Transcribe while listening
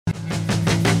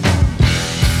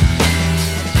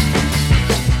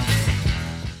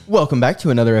Welcome back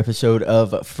to another episode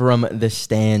of From the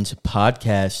Stands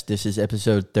podcast. This is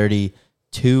episode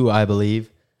 32, I believe.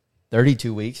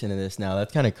 32 weeks into this now.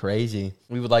 That's kind of crazy.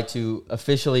 We would like to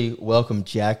officially welcome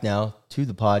Jack now to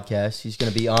the podcast. He's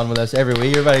going to be on with us every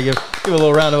week. Everybody give a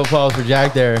little round of applause for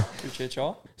Jack there. Appreciate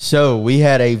y'all. So we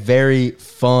had a very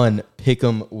fun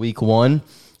Pick'em week one.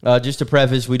 Just to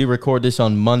preface, we do record this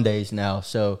on Mondays now,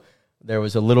 so there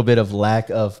was a little bit of lack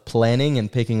of planning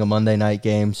and picking a Monday night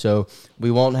game, so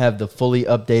we won't have the fully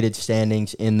updated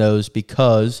standings in those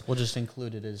because we'll just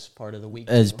include it as part of the week.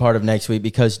 As part of next week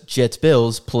because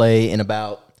Jets-Bills play in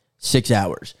about 6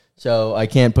 hours. So I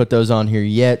can't put those on here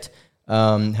yet.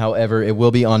 However, it will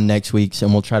be on next week's,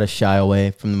 and we'll try to shy away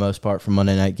from the most part from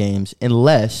Monday night games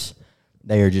unless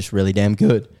they are just really damn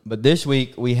good. But this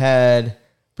week we had a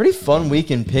pretty fun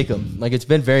week in Pick'em. Like, it's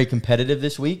been very competitive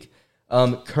this week.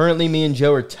 Currently, me and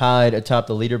Joe are tied atop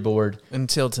the leaderboard.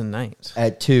 Until tonight.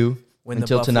 At 2.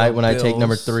 Until tonight when I take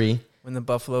number 3. When the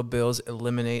Buffalo Bills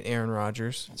eliminate Aaron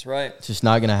Rodgers. That's right. It's just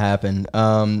not going to happen.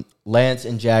 Lance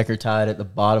and Jack are tied at the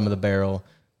bottom of the barrel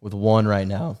with 1 right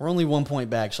now. We're only 1 point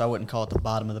back, so I wouldn't call it the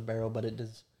bottom of the barrel, but it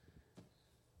does.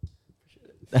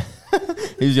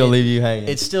 Who's going to leave you hanging?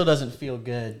 It still doesn't feel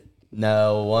good.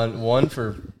 No, one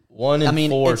for 1 and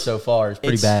 4 so far is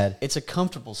pretty bad. It's a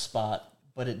comfortable spot,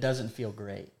 but it doesn't feel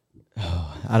great.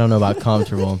 Oh, I don't know about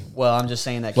comfortable. Well, I'm just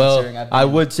saying that considering I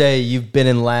would say you've been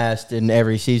in last in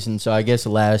every season, so I guess the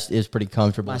last is pretty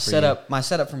comfortable. My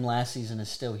setup from last season is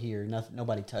still here.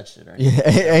 Nobody touched it or anything.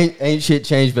 Yeah, ain't shit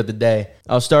changed but the day.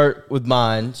 I'll start with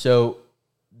mine. So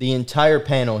the entire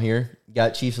panel here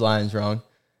got Chiefs-Lions wrong,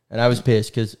 and I was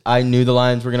pissed because I knew the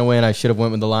Lions were going to win. I should have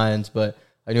went with the Lions, but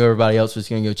I knew everybody else was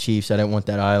going to go Chiefs. I didn't want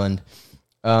that island.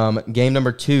 Game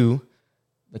number 2,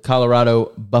 the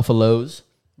Colorado Buffaloes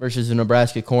versus the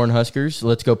Nebraska Cornhuskers.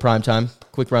 Let's go primetime.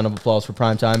 Quick round of applause for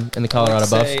primetime and the Colorado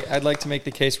Buffs. I'd like to make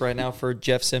the case right now for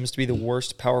Jeff Sims to be the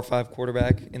worst Power 5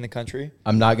 quarterback in the country.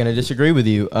 I'm not going to disagree with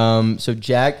you. So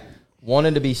Jack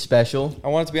wanted to be special. I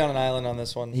wanted to be on an island on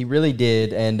this one. He really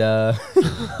did. And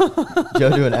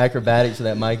Joe doing acrobatics with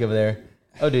that mic over there.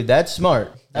 Oh, dude, that's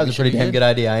smart. That was a pretty damn good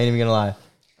idea. I ain't even going to lie.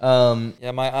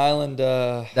 Yeah, my island...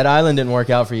 that island didn't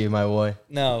work out for you, my boy.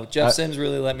 No, Jeff Sims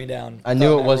really let me down. I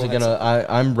knew it wasn't going to...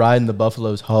 I'm riding the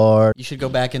Buffaloes hard. You should go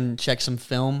back and check some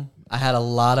film. I had a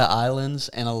lot of islands,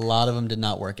 and a lot of them did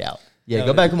not work out. Yeah,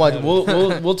 go back and watch.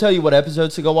 We'll tell you what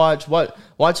episodes to go watch.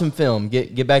 Watch some film.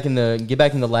 Get back in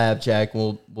the lab, Jack.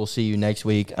 We'll see you next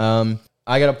week. I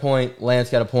got a point.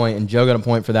 Lance got a point, and Joe got a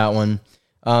point for that one.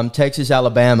 Texas,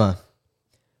 Alabama.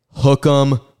 Hook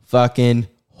 'em fucking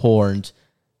horns.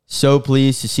 So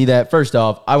pleased to see that. First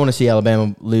off, I want to see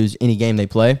Alabama lose any game they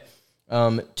play.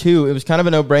 2, it was kind of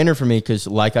a no-brainer for me because,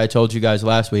 like I told you guys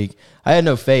last week, I had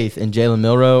no faith in Jalen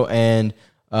Milroe, and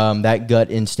that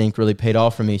gut instinct really paid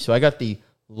off for me. So I got the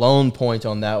lone point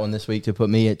on that one this week to put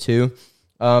me at 2.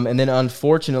 And then,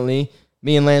 unfortunately,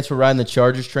 me and Lance were riding the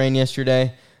Chargers train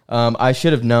yesterday. I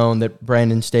should have known that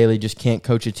Brandon Staley just can't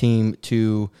coach a team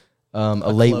to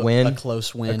a late win. A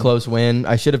close win. A close win.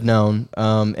 I should have known.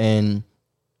 And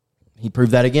he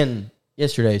proved that again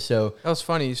yesterday. So that was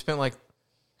funny. You spent like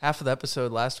half of the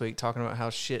episode last week talking about how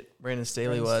shit Brandon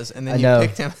Staley was, and then you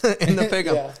picked him in the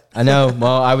pickup. Yeah. I know.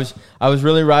 Well, I was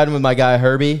really riding with my guy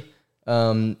Herbie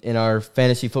in our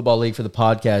fantasy football league for the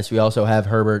podcast. We also have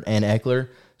Herbert and Eckler,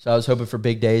 so I was hoping for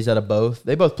big days out of both.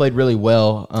 They both played really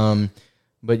well.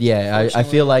 But yeah, I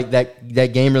feel like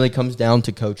that game really comes down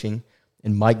to coaching,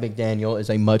 and Mike McDaniel is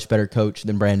a much better coach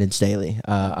than Brandon Staley.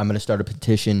 I'm going to start a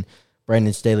petition.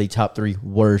 Brandon Staley, top 3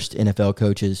 worst NFL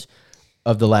coaches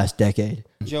of the last decade.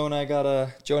 Joe and I got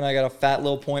a fat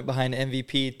little point behind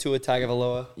MVP Tua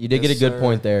Tagovailoa. You did get a good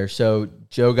point there. So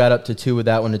Joe got up to 2 with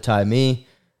that one to tie me.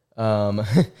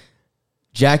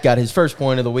 Jack got his first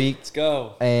point of the week. Let's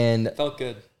go. And felt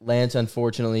good. Lance,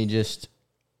 unfortunately, just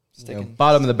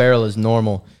bottom of the barrel is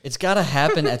normal. It's got to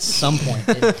happen at some point.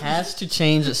 It has to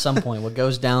change at some point. What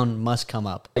goes down must come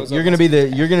up. You're gonna be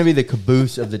the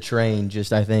caboose of the train.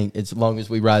 Just I think as long as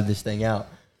we ride this thing out.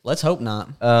 Let's hope not.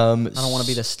 I don't want to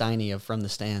be the Steiny of From the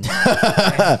Stand.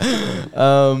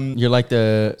 You're like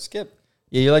the Skip.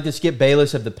 Yeah, you're like the Skip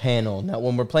Bayless of the panel. Now,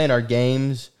 when we're playing our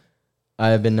games, I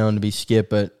have been known to be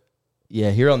Skip, but yeah,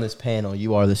 here on this panel,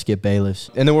 you are the Skip Bayless.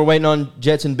 And then we're waiting on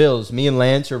Jets and Bills. Me and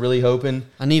Lance are really hoping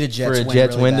I need a Jets for a win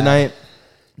Jets really win bad. tonight.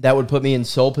 That would put me in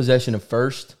sole possession of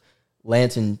first.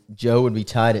 Lance and Joe would be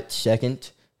tied at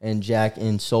second, and Jack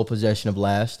in sole possession of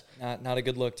last. Not a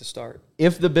good look to start.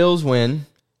 If the Bills win,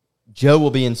 Joe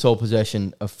will be in sole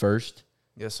possession of first.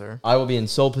 Yes, sir. I will be in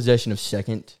sole possession of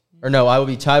second. Or no, I will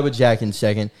be tied with Jack in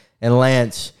second, and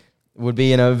Lance would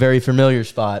be in a very familiar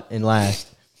spot in last.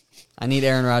 I need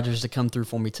Aaron Rodgers to come through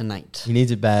for me tonight. He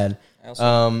needs it bad. I also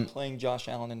am playing Josh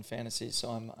Allen in fantasy, so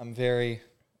I'm very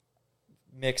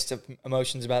mixed of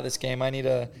emotions about this game. I need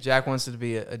a Jack wants it to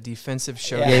be a defensive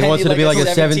show. Yeah, he wants it to be like a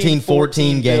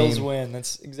 17-14 Bills game. win.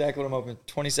 That's exactly what I'm hoping.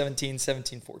 2017,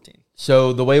 17-14.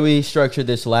 So the way we structured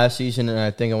this last season, and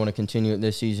I think I want to continue it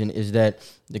this season, is that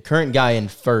the current guy in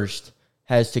first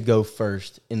has to go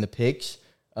first in the picks.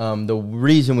 The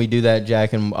reason we do that,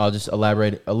 Jack, and I'll just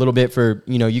elaborate a little bit for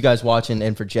you guys watching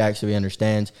and for Jack so he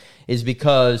understands, is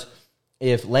because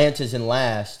if Lance is in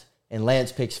last and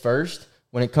Lance picks first,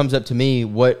 when it comes up to me,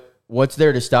 what's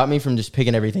there to stop me from just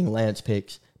picking everything Lance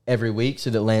picks every week so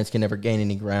that Lance can never gain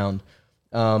any ground?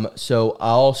 So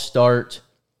I'll start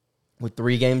with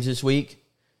 3 games this week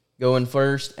going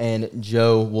first, and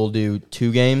Joe will do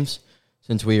 2 games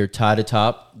since we are tied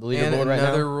atop the leaderboard right now.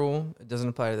 Another rule, it doesn't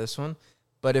apply to this one,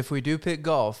 but if we do pick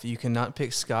golf, you cannot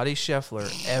pick Scotty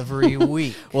Scheffler every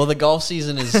week. Well, the golf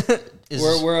season is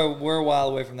We're a while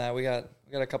away from that. We got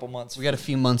a couple months. we got a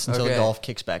few months until the golf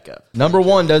kicks back up. Number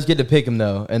 1 does get to pick him,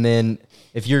 though. And then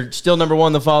if you're still number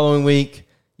 1 the following week,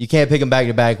 you can't pick him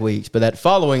back-to-back weeks. But that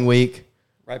following week,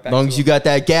 right back as long as you got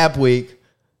that gap week,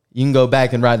 you can go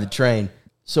back and ride the train.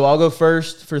 So I'll go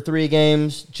first for 3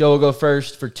 games. Joe will go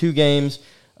first for 2 games.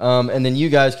 And then you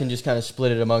guys can just kind of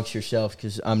split it amongst yourself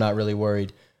because I'm not really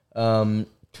worried.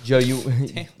 Joe, you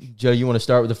want to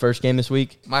start with the first game this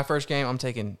week? My first game, I'm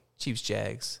taking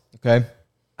Chiefs-Jags. Okay.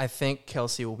 I think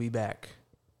Kelsey will be back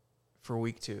for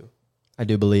week 2. I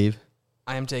do believe.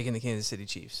 I am taking the Kansas City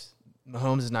Chiefs.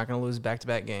 Mahomes is not going to lose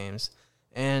back-to-back games.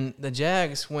 And the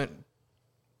Jags went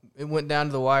down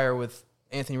to the wire with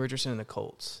Anthony Richardson and the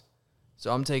Colts.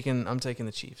 So I'm taking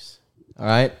the Chiefs. All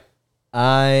right.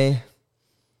 I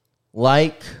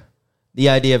like the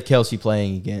idea of Kelsey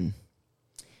playing again.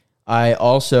 I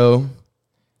also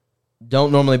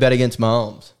don't normally bet against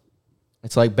Mahomes.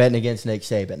 It's like betting against Nick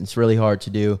Saban. It's really hard to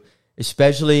do,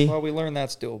 especially Well, we learned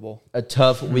that's doable. a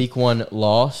tough week 1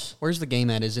 loss. Where's the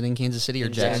game at? Is it in Kansas City or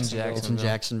In Jacksonville? It's in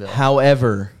Jacksonville.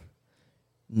 However,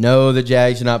 no, the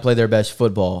Jags do not play their best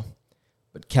football.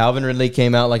 But Calvin Ridley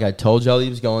came out like I told y'all he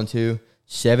was going to.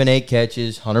 7-8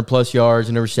 catches, 100-plus yards,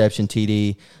 and a reception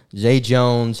TD. Zay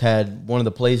Jones had one of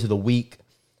the plays of the week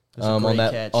on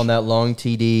that long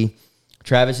TD.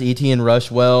 Travis Etienne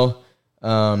rushed well.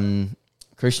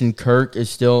 Christian Kirk is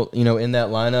still, in that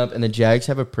lineup, and the Jags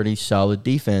have a pretty solid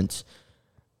defense.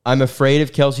 I'm afraid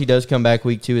if Kelsey does come back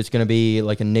week 2, it's going to be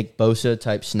like a Nick Bosa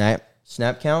type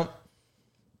snap count,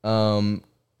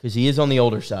 because he is on the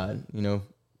older side.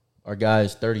 Our guy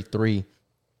is 33,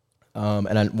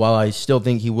 while I still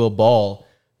think he will ball,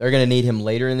 they're going to need him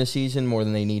later in the season more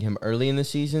than they need him early in the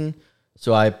season.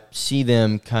 So I see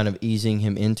them kind of easing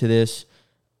him into this.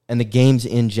 And the game's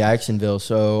in Jacksonville,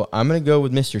 so I'm going to go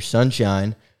with Mr.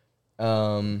 Sunshine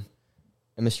and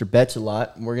Mr. Bets a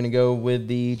lot. We're going to go with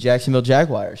the Jacksonville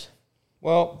Jaguars.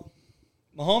 Well,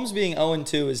 Mahomes being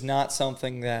 0-2 is not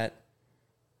something that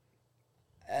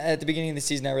at the beginning of the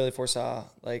season I really foresaw.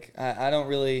 Like, I don't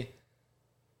really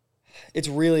 – it's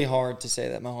really hard to say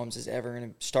that Mahomes is ever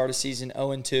going to start a season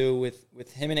 0-2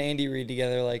 with him and Andy Reid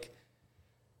together. Like,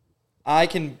 I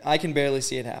can barely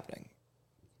see it happening.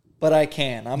 But I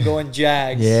can. I'm going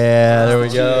Jags. Yeah, there we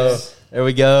go. There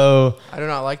we go. I do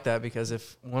not like that because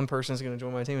if one person is going to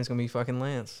join my team, it's going to be fucking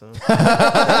Lance. So. But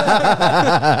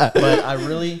I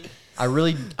really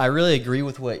agree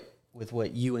with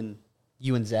what you and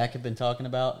Zach have been talking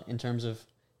about in terms of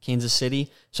Kansas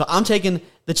City. So I'm taking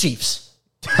the Chiefs.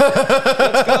 Let's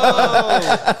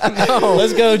go.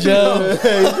 Let's go, Joe.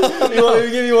 You want me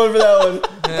to give you one for that one?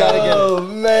 Gotta get it. Oh,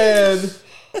 man.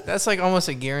 That's like almost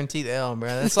a guaranteed L, bro.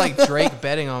 That's like Drake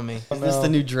betting on me. Is this the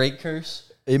new Drake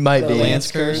curse? It might be. Lance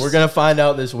curse? We're going to find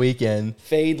out this weekend.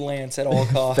 Fade Lance at all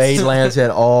costs. Fade Lance at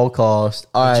all costs.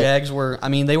 All right. Jags were,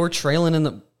 they were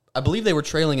trailing I believe they were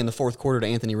trailing in the fourth quarter to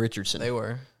Anthony Richardson. They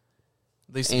were.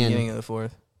 At least the beginning of the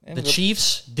fourth. The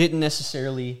Chiefs didn't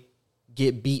necessarily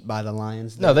get beat by the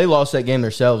Lions. No, they lost that game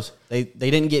themselves. They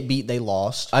didn't get beat. They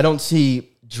lost. I don't see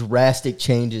drastic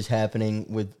changes happening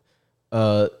with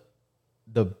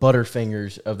the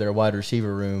Butterfingers of their wide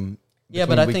receiver room. Yeah,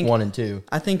 but I week think 1 and 2.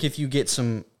 I think if you get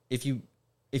some of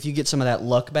that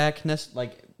luck back,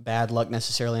 like bad luck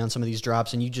necessarily on some of these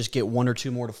drops, and you just get 1 or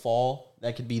 2 more to fall,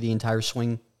 that could be the entire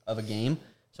swing of a game.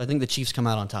 So I think the Chiefs come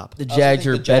out on top. The Jags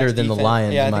are better than the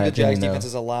Lions. Yeah, I in think my the Jags opinion, defense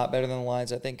is a lot better than the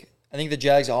Lions. I think the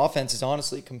Jags offense is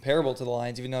honestly comparable to the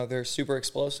Lions, even though they're super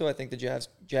explosive. I think the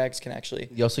Jags can actually.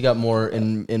 You also got more,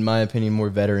 in my opinion, more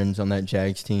veterans on that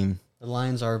Jags team. The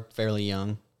Lions are fairly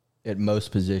young at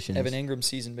most positions. Evan Ingram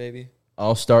season, baby.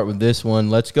 I'll start with this one.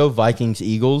 Let's go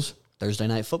Vikings-Eagles. Thursday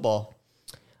night football.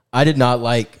 I did not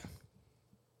like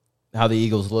how the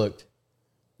Eagles looked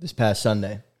this past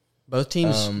Sunday. Both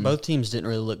teams didn't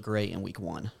really look great in week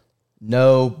 1.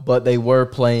 No, but they were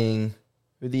playing.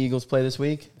 Who did the Eagles play this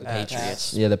week? The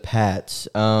Patriots. Yeah, the Pats.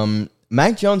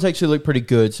 Mac Jones actually looked pretty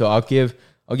good, so I'll give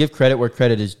credit where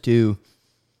credit is due.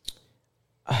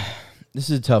 This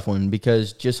is a tough one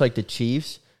because just like the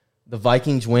Chiefs, the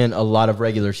Vikings win a lot of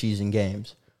regular season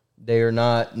games. They are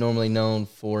not normally known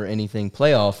for anything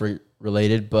playoff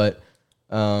related, but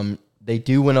they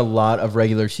do win a lot of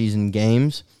regular season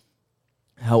games.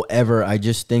 However, I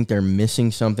just think they're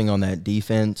missing something on that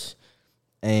defense,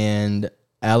 and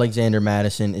Alexander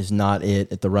Madison is not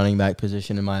it at the running back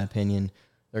position, in my opinion.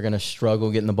 They're going to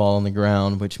struggle getting the ball on the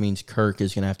ground, which means Kirk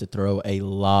is going to have to throw a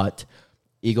lot.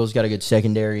 Eagles got a good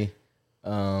secondary.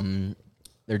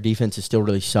 Their defense is still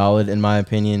really solid, in my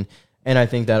opinion, and I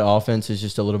think that offense is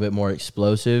just a little bit more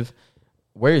explosive.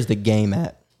 Where is the game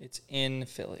at? It's in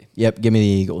Philly. Yep, give me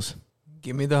the Eagles.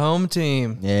 Give me the home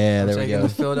team. Yeah, I'm there we taking go. the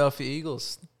Philadelphia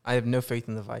Eagles. I have no faith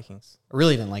in the Vikings. I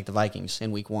really didn't like the Vikings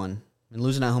in week 1. And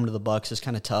losing at home to the Bucs is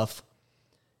kind of tough.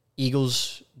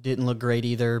 Eagles didn't look great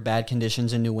either. Bad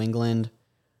conditions in New England.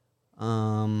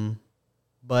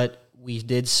 But we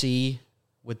did see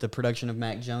with the production of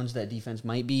Mac Jones that defense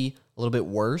might be a little bit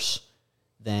worse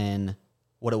than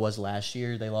what it was last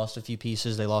year. They lost a few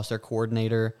pieces. They lost their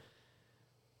coordinator.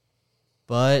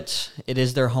 But it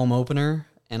is their home opener,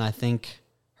 and I think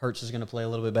Hurts is going to play a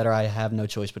little bit better. I have no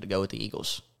choice but to go with the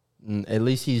Eagles. At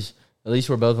least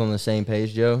we're both on the same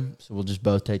page, Joe. So we'll just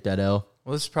both take that L.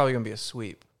 Well, this is probably going to be a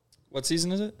sweep. What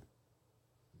season is it?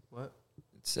 What?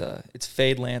 It's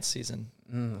Fade Lance season.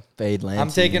 Fade Lance.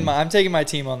 I'm taking my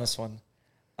team on this one.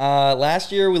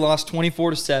 Last year we lost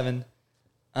 24-7,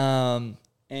 and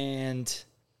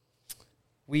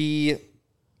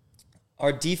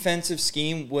our defensive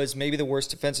scheme was maybe the worst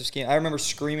defensive scheme. I remember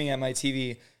screaming at my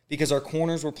TV because our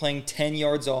corners were playing 10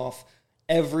 yards off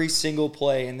every single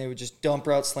play, and they would just dump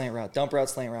route, slant route,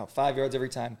 5 yards every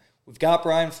time. We've got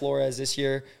Brian Flores this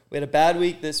year. We had a bad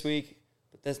week this week,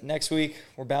 but this next week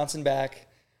we're bouncing back.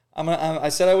 I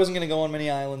said I wasn't going to go on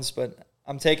many islands, but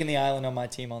I'm taking the island on my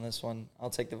team on this one. I'll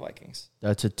take the Vikings.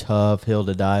 That's a tough hill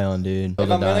to die on, dude.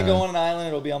 If I'm going to go on an island,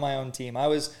 it'll be on my own team. I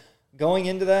was going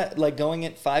into that, going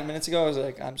in 5 minutes ago, I was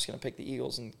like, I'm just going to pick the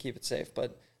Eagles and keep it safe.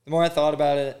 But the more I thought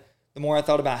about it, the more I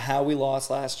thought about how we lost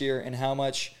last year and how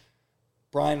much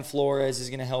Brian Flores is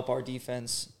going to help our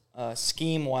defense,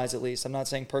 scheme-wise at least. I'm not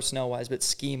saying personnel-wise, but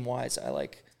scheme-wise, I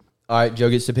like. All right, Joe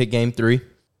gets to pick game 3.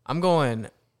 I'm going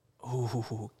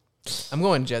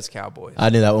Jets-Cowboys. I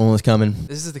knew that one was coming.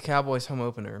 This is the Cowboys' home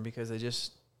opener because they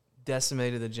just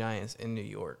decimated the Giants in New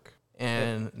York.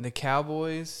 And the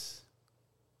Cowboys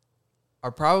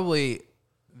are probably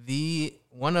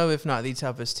one of, if not the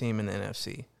toughest team in the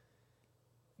NFC.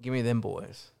 Give me them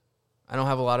boys. I don't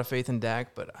have a lot of faith in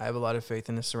Dak, but I have a lot of faith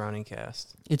in the surrounding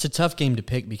cast. It's a tough game to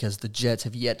pick because the Jets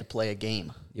have yet to play a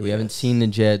game. Yeah, we haven't seen the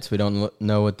Jets. We don't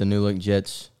know what the new look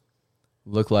Jets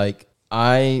look like.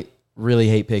 I really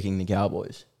hate picking the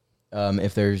Cowboys.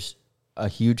 If there's a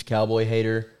huge Cowboy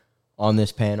hater on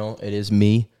this panel, it is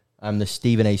me. I'm the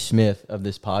Stephen A. Smith of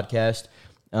this podcast.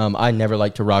 I never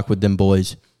like to rock with them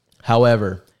boys.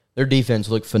 However, their defense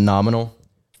looked phenomenal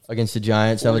against the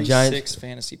Giants. Now, 46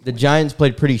 fantasy points. The Giants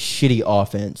played pretty shitty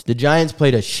offense. The Giants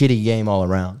played a shitty game all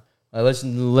around.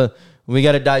 We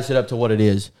got to dice it up to what it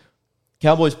is.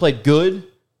 Cowboys played good.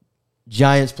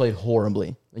 Giants played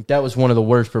horribly. That was one of the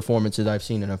worst performances I've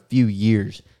seen in a few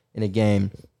years in a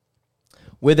game.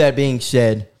 With that being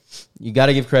said, you got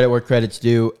to give credit where credit's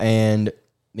due, and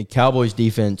the Cowboys'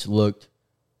 defense looked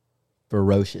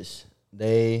ferocious.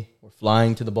 They were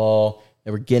flying to the ball.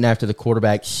 They were getting after the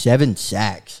quarterback. 7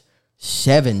 sacks.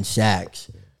 Trayvon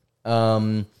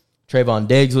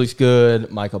Diggs looks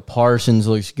good. Michael Parsons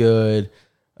looks good.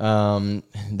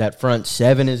 That front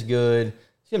 7 is good.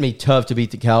 It's going to be tough to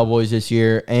beat the Cowboys this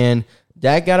year. And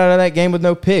Dak got out of that game with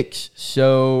no picks.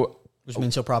 So Which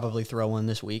means he'll probably throw one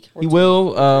this week. he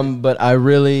will, but I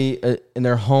really, in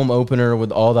their home opener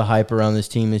with all the hype around this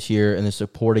team this year and the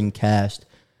supporting cast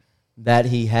that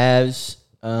he has,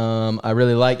 I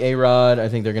really like A-Rod. I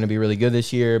think they're going to be really good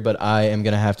this year, but I am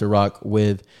going to have to rock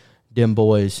with them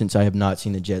boys since I have not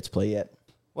seen the Jets play yet.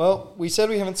 Well, we said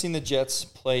we haven't seen the Jets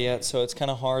play yet, so it's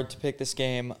kind of hard to pick this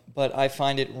game, but I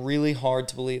find it really hard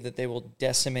to believe that they will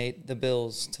decimate the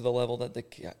Bills to the level that the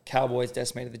Cowboys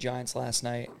decimated the Giants last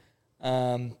night.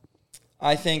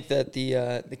 I think that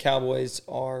the Cowboys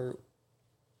are,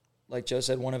 like Joe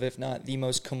said, one of, if not the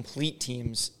most complete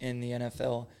teams in the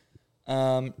NFL.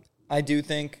 I do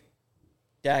think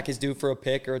Dak is due for a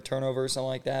pick or a turnover or something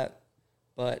like that,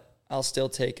 but I'll still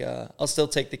take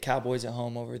the Cowboys at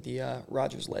home over the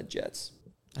Rodgers-led Jets.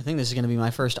 I think this is going to be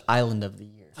my first island of the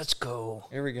year. Let's go.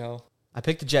 Here we go. I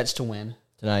picked the Jets to win.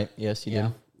 Tonight. Yes, you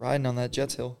did. Riding on that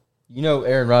Jets hill. You know,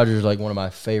 Aaron Rodgers is like one of my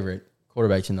favorite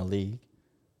quarterbacks in the league,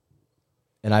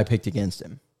 and I picked against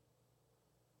him.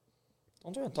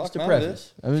 Don't try to talk Just a about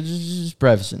preface. I was just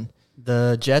prefacing.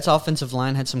 The Jets' offensive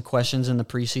line had some questions in the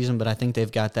preseason, but I think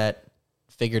they've got that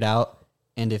figured out.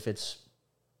 And if it's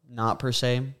not per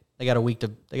se, they got a week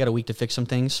to fix some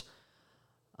things.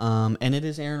 And it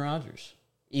is Aaron Rodgers.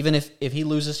 Even if he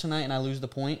loses tonight and I lose the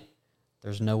point,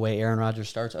 there's no way Aaron Rodgers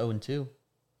starts 0-2.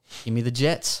 Give me the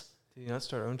Jets. Did you not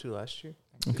start 0-2 last year?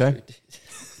 Okay.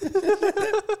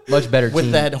 Much better team.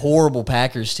 With that horrible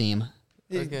Packers team.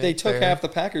 They took fair. half the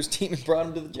Packers team and brought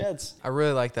them to the Jets. I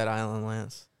really like that island,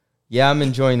 Lance. Yeah, I'm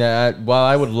enjoying that. While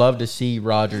I would love to see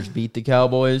Rodgers beat the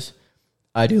Cowboys,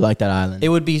 I do like that island. It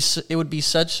would be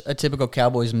such a typical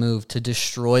Cowboys move to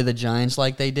destroy the Giants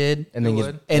like they did, and then It get,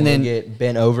 would. and then get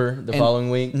bent over the and following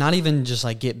week. not even just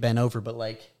like get bent over, but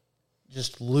like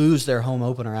just lose their home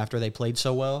opener after they played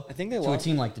so well. I think they to lost. a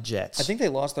team like the Jets. I think they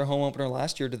lost their home opener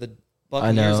last year to the know.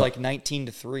 Buccaneers like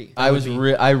 19-3.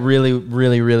 I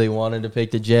really wanted to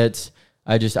pick the Jets.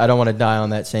 I don't want to die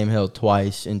on that same hill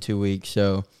twice in 2 weeks.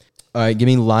 So, all right, give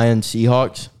me Lions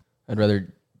Seahawks. I'd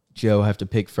rather Joe have to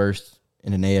pick first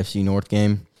in an AFC North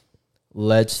game.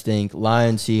 Let's think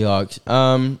Lions Seahawks.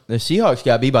 The Seahawks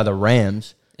got beat by the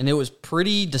Rams, and it was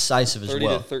pretty decisive as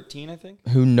well. 30-13, I think.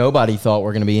 who nobody thought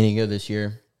were going to be any good this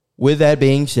year. With that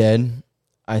being said,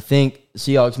 I think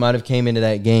Seahawks might have came into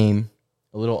that game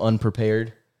a little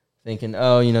unprepared, thinking,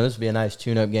 this will be a nice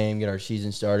tune-up game, get our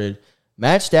season started.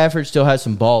 Matt Stafford still has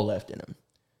some ball left in him.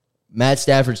 Matt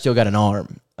Stafford still got an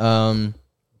arm.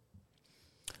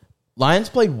 Lions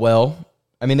played well.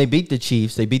 I mean, they beat the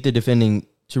Chiefs. They beat the defending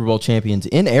Super Bowl champions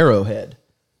in Arrowhead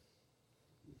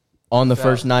on the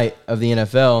first night of the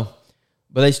NFL.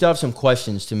 But they still have some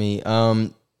questions to me.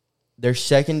 Their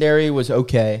secondary was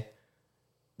okay.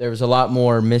 There was a lot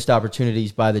more missed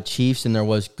opportunities by the Chiefs than there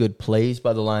was good plays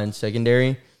by the Lions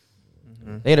secondary.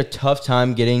 Mm-hmm. They had a tough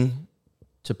time getting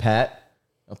to Pat.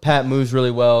 Pat moves really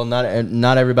well. Not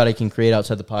everybody can create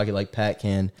outside the pocket like Pat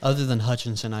can. Other than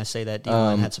Hutchinson, I say that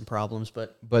D-line had some problems,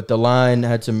 but the line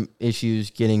had some issues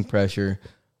getting pressure.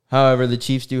 However, the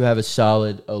Chiefs do have a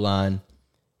solid O-line.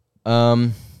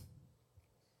 The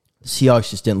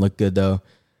Seahawks just didn't look good, though.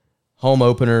 Home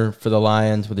opener for the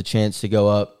Lions with a chance to go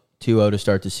up 2-0 to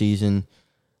start the season.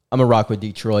 I'm going to rock with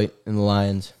Detroit and the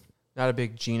Lions. Not a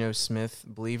big Geno Smith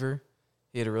believer.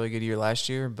 He had a really good year last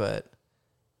year, but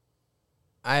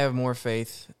I have more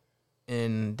faith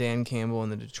in Dan Campbell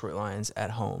and the Detroit Lions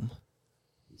at home.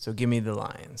 So give me the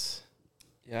Lions.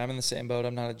 Yeah, I'm in the same boat.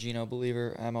 I'm not a Geno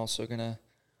believer. I'm also gonna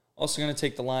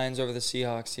take the Lions over the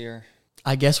Seahawks here.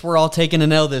 I guess we're all taking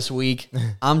an L this week.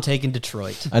 I'm taking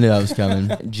Detroit. I knew that was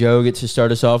coming. Joe gets to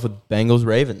start us off with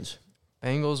Bengals-Ravens.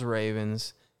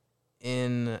 Bengals-Ravens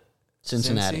in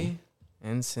Cincinnati.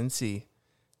 And Cincy.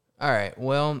 All right,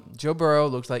 well, Joe Burrow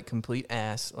looked like complete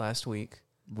ass last week.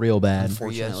 Real bad.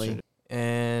 Unfortunately. Yesterday.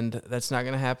 And that's not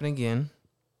going to happen again.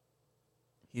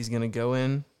 He's going to go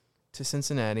in to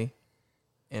Cincinnati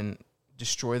and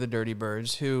destroy the Dirty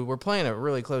Birds, who were playing a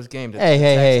really close game to Hey, the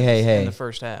hey, hey, Texans hey, hey. in the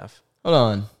first half. Hold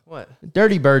on. What?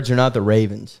 Dirty Birds are not the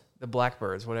Ravens. The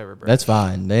Blackbirds, whatever. Birds. That's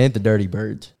fine. They ain't the Dirty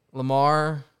Birds.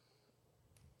 Lamar,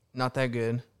 not that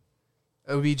good.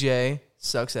 OBJ,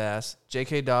 sucks ass.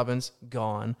 J.K. Dobbins,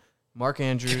 gone. Mark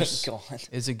Andrews Gone.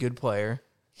 is a good player.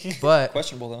 But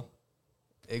Questionable though.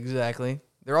 exactly.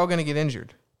 They're all going to get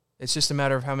injured. It's just a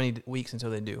matter of how many weeks until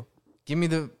they do. Give me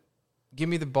the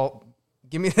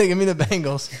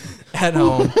Bengals at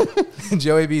home.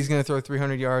 Joey B is going to throw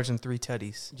 300 yards and 3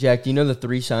 tutties. Jack, do you know the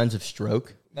 3 signs of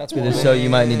stroke? That's one. So you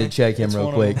might need to check him That's real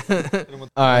one quick. of them.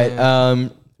 All right.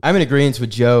 I'm in agreement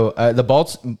with Joe. Check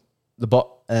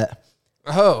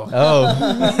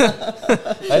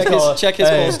his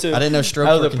pulse too. I didn't know stroke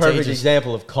That were was a perfect contagious.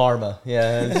 example of karma.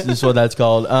 Yeah, this is what that's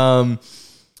called.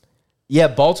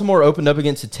 Baltimore opened up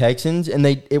against the Texans, and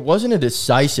it wasn't a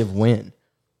decisive win.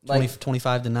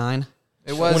 25-9,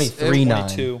 It was 23-9.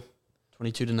 22.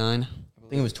 22-9. I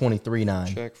think it was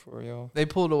 23-9. Check for y'all. They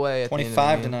pulled away at the end of the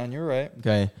game. 25-9. You're right.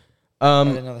 Okay. I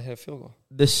didn't know they hit a field goal.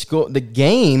 The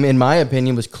game, in my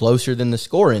opinion, was closer than the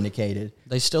score indicated.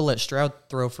 They still let Stroud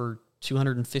throw for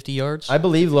 250 yards. I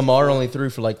believe Lamar only threw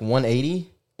for like 180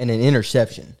 and an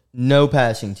interception. No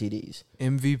passing TDs.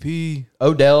 MVP.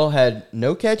 Odell had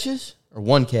no catches or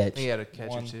one catch. He had a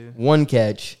catch or One. two. One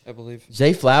catch. I believe.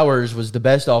 Zay Flowers was the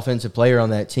best offensive player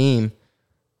on that team.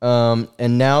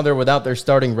 And now they're without their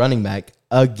starting running back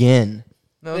again.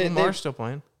 No, They- Lamar's still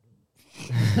playing.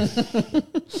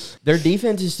 Their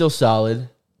defense is still solid,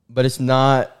 but it's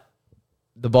not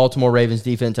the Baltimore Ravens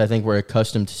defense I think we're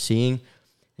accustomed to seeing.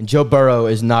 And Joe Burrow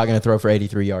is not going to throw for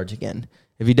 83 yards again.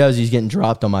 If he does, he's getting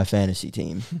dropped on my fantasy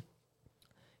team.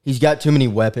 He's got too many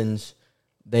weapons.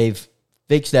 They've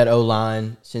fixed that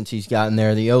O-line since he's gotten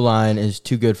there. The O-line is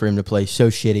too good for him to play so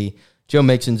shitty. Joe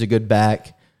Mixon's a good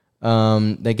back.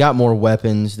 They got more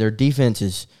weapons. Their defense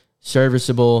is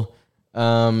serviceable.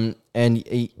 I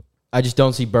just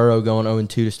don't see Burrow going 0-2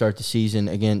 to start the season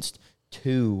against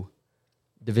two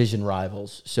division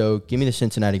rivals. So give me the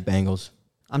Cincinnati Bengals.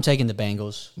 I'm taking the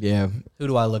Bengals. Yeah, Who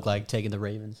do I look like taking the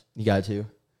Ravens? you got to.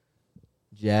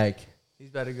 Jack. He's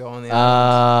better go on the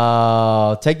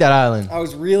island. Take that island. I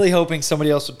was really hoping somebody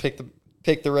else would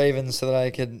pick the Ravens so that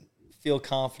I could feel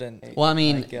confident. Well, I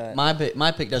mean, My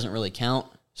my pick doesn't really count,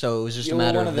 so it was just Yeah, a well,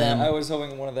 matter one of them. I was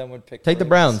hoping one of them would pick. Take the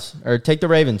Ravens. Browns. Or take the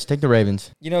Ravens. Take the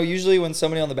Ravens. You know, usually when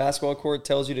somebody on the basketball court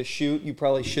tells you to shoot, you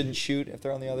probably shouldn't shoot if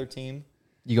they're on the other team.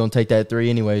 You going to take that 3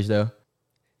 anyways, though.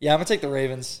 Yeah, I'm gonna take the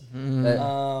Ravens.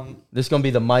 This is going to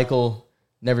be the Michael,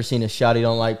 never seen a shot he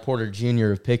don't like, Porter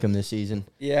Jr. of Pick'em this season.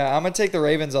 Yeah, I'm gonna take the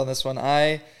Ravens on this one.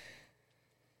 I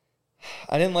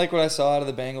didn't like what I saw out of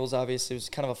the Bengals. Obviously, it was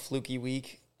kind of a fluky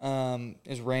week. It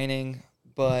was raining,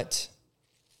 but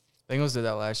Bengals did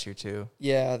that last year too.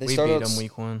 yeah, they We started beat them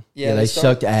week 1. Yeah, they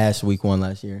sucked ass week 1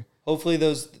 last year. Hopefully,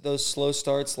 those slow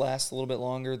starts last a little bit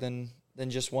longer than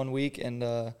just 1 week, and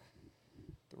the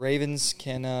Ravens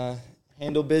can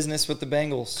handle business with the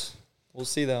Bengals. We'll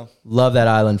see, though. Love that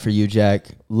island for you, Jack.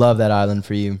 Love that island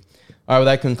for you. All right, well,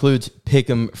 that concludes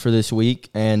Pick'em for this week.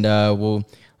 And like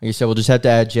I said, we'll just have to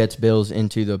add Jets Bills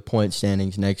into the point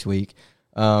standings next week.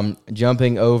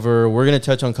 Jumping over, we're going to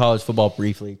touch on college football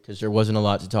briefly because there wasn't a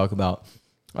lot to talk about.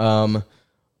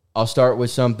 I'll start with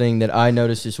something that I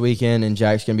noticed this weekend, and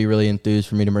Jack's going to be really enthused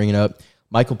for me to bring it up.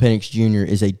 Michael Penix Jr.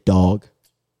 is a dog.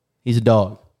 He's a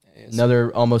dog.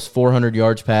 Another almost 400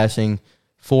 yards passing,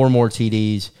 4 more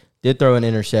TDs. Did throw an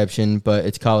interception, but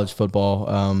it's college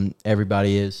football.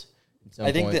 Everybody is.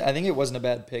 I think it wasn't a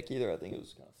bad pick either. I think it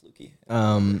was kind of fluky.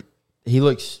 He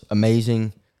looks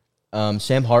amazing.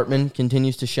 Sam Hartman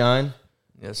continues to shine.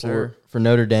 Yes, sir. For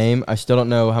Notre Dame. I still don't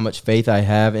know how much faith I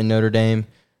have in Notre Dame,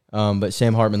 but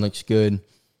Sam Hartman looks good.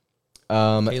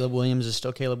 Caleb Williams is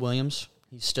still Caleb Williams.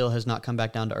 He still has not come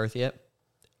back down to earth yet.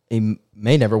 He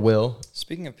may never will.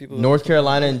 Speaking of people, North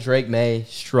Carolina and Drake May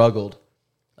struggled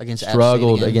Against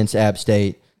against App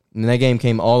State. And that game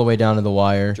came all the way down to the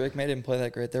wire. Drake May didn't play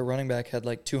that great. Their running back had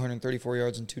like 234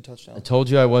 yards and 2 I touchdowns. told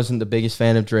you I wasn't the biggest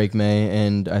fan of Drake May,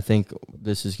 and I think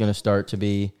this is going to start to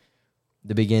be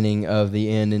the beginning of the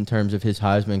end in terms of his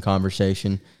Heisman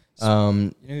conversation. You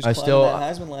know who's I climbing still that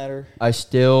Heisman ladder? I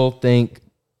still think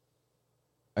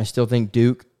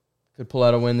Duke could pull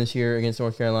out a win this year against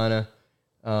North Carolina.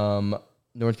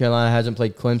 North Carolina hasn't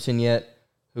played Clemson yet,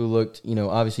 who looked,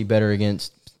 obviously better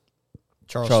against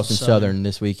Charleston Southern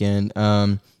this weekend,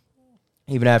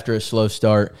 even after a slow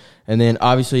start. And then,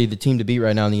 obviously, the team to beat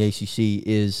right now in the ACC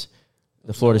is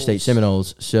the Florida State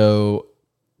Seminoles. So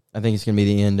I think it's going to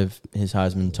be the end of his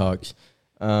Heisman talks.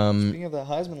 Speaking of the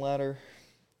Heisman ladder,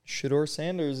 Shedeur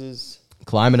Sanders is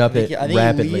Climbing up it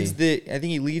rapidly. I think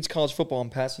he leads college football in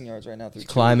passing yards right now.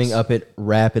 Climbing up it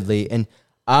rapidly. And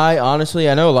I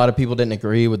know a lot of people didn't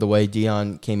agree with the way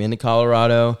Deion came into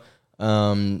Colorado. A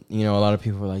lot of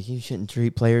people were like, you shouldn't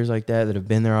treat players like that have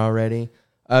been there already.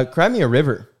 Cry me a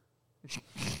river.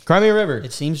 Cry me a river.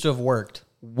 It seems to have worked.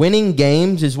 Winning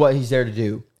games is what he's there to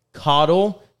do.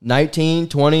 Coddle 19,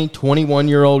 20,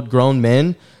 21-year-old grown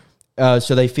men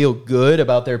so they feel good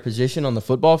about their position on the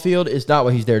football field is not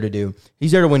what he's there to do.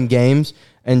 He's there to win games,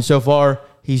 and so far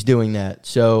he's doing that.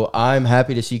 So I'm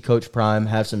happy to see Coach Prime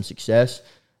have some success.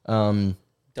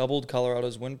 Doubled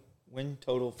Colorado's win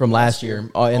total from last year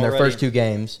in their first 2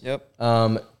 games. Yep.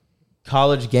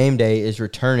 College Game Day is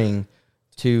returning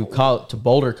to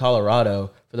Boulder,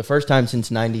 Colorado for the first time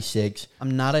since '96.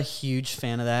 I'm not a huge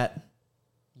fan of that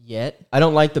yet. I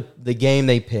don't like the game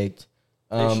they picked.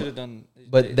 They should have done.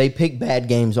 But they pick bad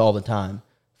games all the time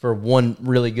for one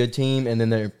really good team, and then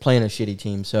they're playing a shitty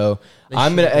team. So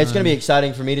it's gonna be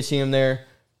exciting for me to see them there.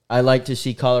 I like to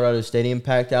see Colorado Stadium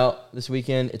packed out this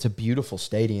weekend. It's a beautiful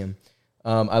stadium.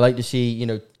 I like to see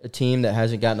a team that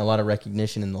hasn't gotten a lot of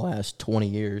recognition in the last 20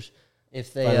 years.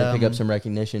 If they finally pick up some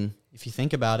recognition. If you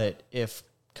think about it, if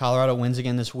Colorado wins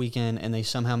again this weekend and they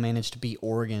somehow manage to beat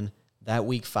Oregon, that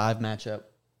Week 5 matchup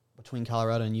between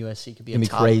Colorado and USC could be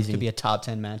crazy. Could be a top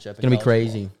 10 matchup. It's gonna be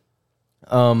crazy.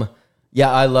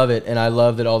 Yeah, I love it, and I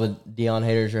love that all the Deion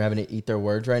haters are having to eat their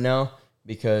words right now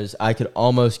because I could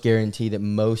almost guarantee that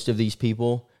most of these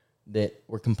people that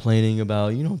were complaining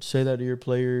about, you don't say that to your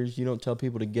players, you don't tell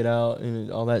people to get out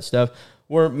and all that stuff,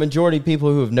 were majority people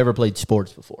who have never played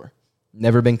sports before,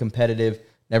 never been competitive,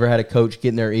 never had a coach get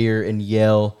in their ear and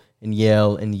yell and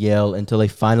yell and yell until they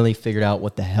finally figured out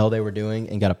what the hell they were doing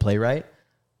and got to play right.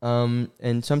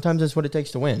 And sometimes that's what it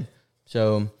takes to win.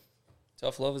 So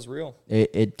Tough love is real.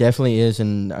 it definitely is,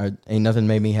 and ain't nothing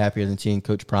made me happier than seeing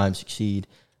Coach Prime succeed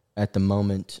at the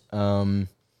moment.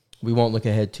 We won't look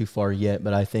ahead too far yet,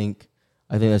 but I think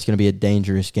that's going to be a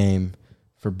dangerous game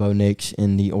for Bo Nix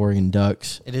and the Oregon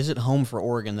Ducks. It is at home for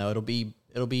Oregon, though. It'll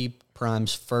be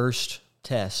Prime's first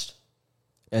test.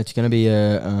 It's going to be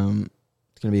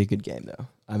a good game, though.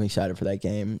 I'm excited for that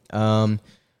game. In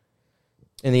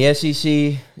the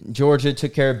SEC, Georgia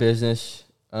took care of business.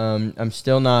 I'm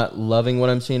still not loving what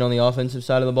I'm seeing on the offensive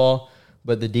side of the ball,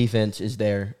 but the defense is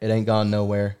there. It ain't gone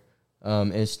nowhere.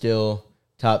 It's still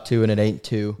top 2 and at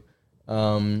 8-2.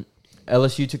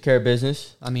 LSU took care of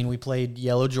business. I mean, we played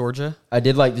Yellow Georgia. I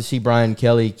did like to see Brian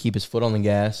Kelly keep his foot on the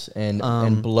gas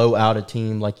and blow out a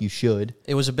team like you should.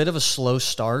 It was a bit of a slow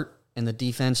start, and the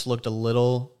defense looked a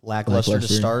little lackluster to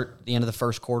start. At the end of the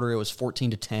first quarter, it was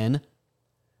 14-10.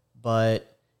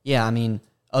 But, yeah, I mean,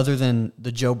 other than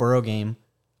the Joe Burrow game,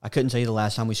 I couldn't tell you the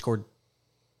last time we scored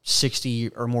 60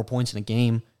 or more points in a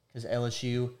game, because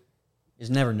LSU is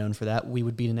never known for that. We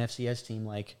would beat an FCS team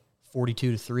like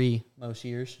 42-3 most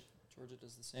years. Georgia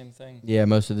does the same thing. Yeah,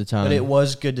 most of the time. But it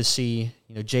was good to see,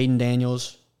 Jaden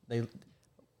Daniels.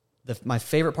 My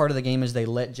favorite part of the game is they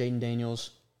let Jaden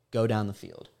Daniels go down the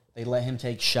field. They let him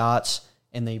take shots,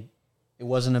 and it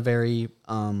wasn't a very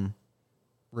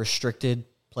restricted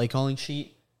play calling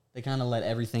sheet. They kind of let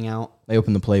everything out. They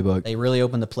opened the playbook. They really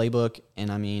opened the playbook,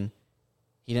 and I mean,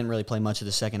 he didn't really play much of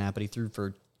the second half, but he threw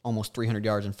for almost 300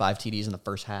 yards and 5 TDs in the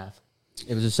first half.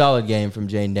 It was a solid game from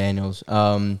Jaden Daniels. There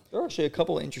are actually a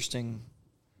couple interesting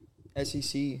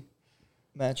SEC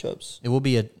matchups. It will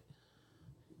be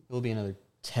another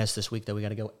test this week that we got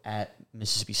to go at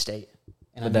Mississippi State.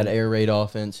 And With that air raid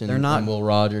offense and Will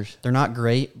Rogers. They're not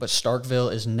great, but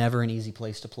Starkville is never an easy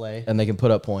place to play. And they can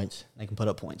put up points. They can put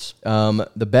up points.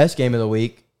 The best game of the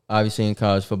week, obviously in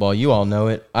college football, you all know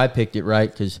it. I picked it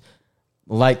right because,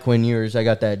 like Quinn Ewers, I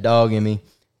got that dog in me.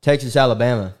 Texas,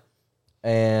 Alabama.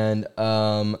 And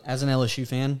as an LSU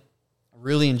fan, I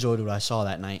really enjoyed what I saw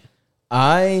that night.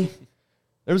 There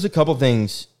was a couple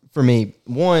things for me.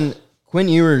 One, Quinn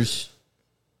Ewers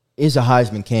is a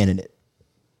Heisman candidate.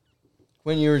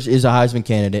 Quinn Ewers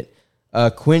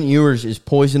is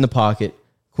poised in the pocket.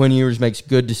 Quinn Ewers makes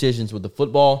good decisions with the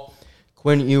football.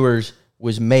 Quinn Ewers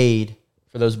was made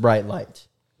for those bright lights.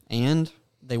 And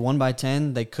they won by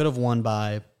 10. They could have won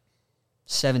by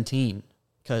 17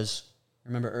 because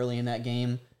remember early in that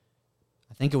game,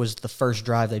 I think it was the first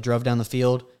drive, they drove down the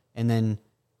field, and then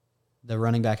the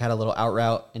running back had a little out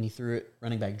route, and he threw it.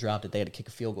 Running back dropped it. They had to kick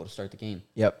a field goal to start the game.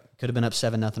 Yep. Could have been up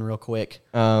 7-0 real quick.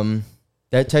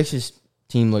 That Texas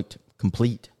team looked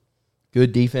complete.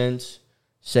 Good defense.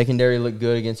 Secondary looked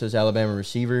good against those Alabama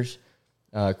receivers.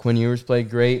 Quinn Ewers played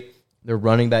great. Their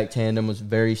running back tandem was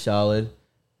very solid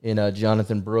in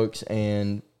Jonathan Brooks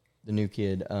and the new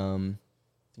kid.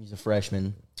 He's a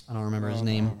freshman. I don't remember his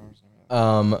name.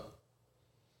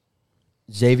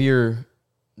 Xavier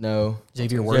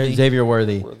Worthy. Xavier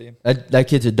Worthy. That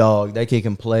kid's a dog. That kid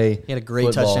can play. He had a great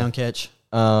football. touchdown catch.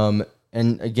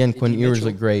 And again, Quinn Ewers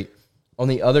looked great. On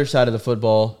the other side of the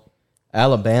football,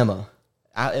 Alabama.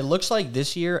 It looks like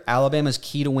this year Alabama's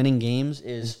key to winning games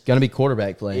is going to be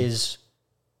quarterback play.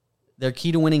 Their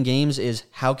key to winning games is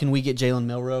how can we get Jalen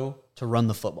Milroe to run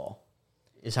the football?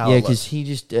 Because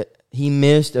he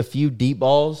missed a few deep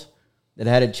balls that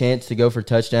had a chance to go for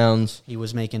touchdowns. He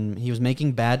was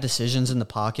making bad decisions in the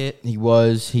pocket. He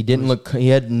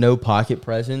had no pocket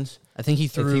presence. I think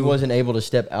if he wasn't able to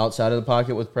step outside of the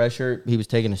pocket with pressure, he was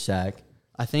taking a sack.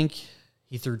 I think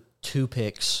he threw 2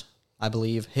 picks, I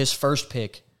believe. His first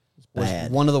pick was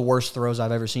one of the worst throws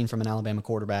I've ever seen from an Alabama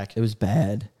quarterback. It was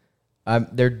bad.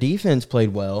 Their defense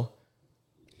played well.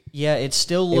 Yeah, it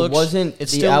still looks... It wasn't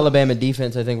the Alabama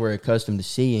defense I think we're accustomed to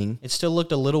seeing. It still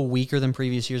looked a little weaker than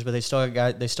previous years, but they still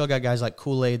got guys like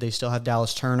Kool-Aid. They still have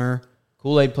Dallas Turner.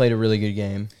 Kool-Aid played a really good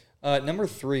game. Number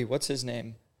 3, what's his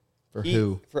name?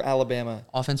 Who? For Alabama.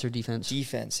 Offense or defense?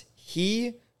 Defense.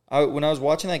 When I was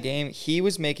watching that game, he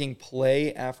was making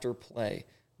play after play.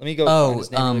 Let me go find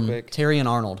his name really quick. Terrion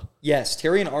Arnold. Yes,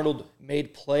 Terrion Arnold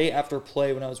made play after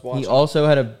play when I was watching. He also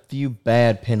had a few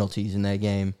bad penalties in that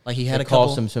game. Like he had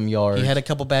cost him some yards. He had a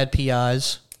couple bad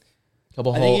PIs.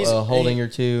 Holding or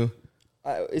two.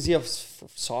 Is he a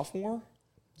sophomore?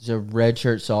 He's a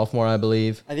redshirt sophomore, I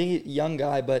believe. I think he's a young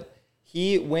guy, but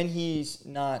when he's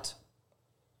not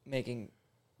making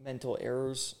mental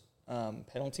errors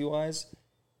penalty wise.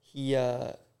 He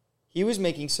was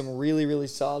making some really, really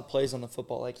solid plays on the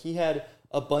football. Like, he had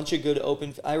a bunch of good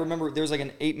open. I remember there was like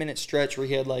an 8-minute stretch where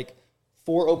he had like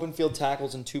 4 open field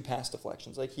tackles and 2 pass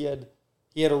deflections. Like, he had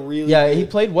a really Yeah, good, he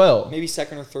played well. maybe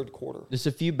second or third quarter. Just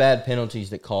a few bad penalties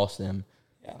that cost them.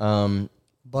 Yeah.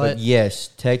 But yes,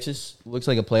 Texas looks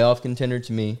like a playoff contender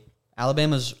to me.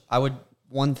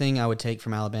 One thing I would take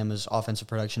from Alabama's offensive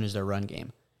production is their run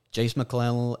game. Jace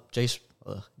McClellan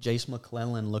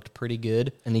looked pretty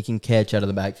good. And he can catch out of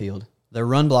the backfield. Their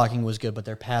run blocking was good, but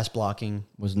their pass blocking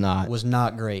Was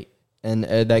not great. And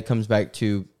that comes back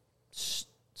to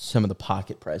some of the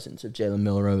pocket presence of Jalen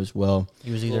Milroe as well.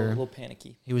 He was A either little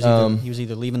panicky. he was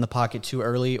either leaving the pocket too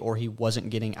early or he wasn't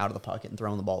getting out of the pocket and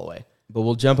throwing the ball away. But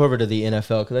we'll jump over to the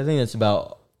NFL because I think that's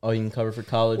about all you can cover for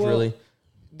college, Well, really.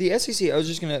 The SEC, I was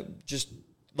just going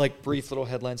to brief little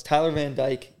headlines. Tyler Van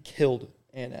Dyke killed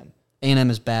A&M. A&M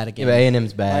is bad Yeah, again. but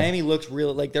A&M's bad. Miami looked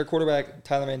real, like their quarterback,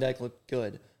 Tyler Van Dyke, looked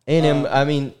good. A&M, I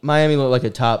mean, Miami looked like a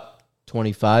top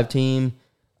 25 team.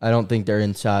 I don't think they're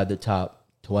inside the top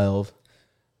 12.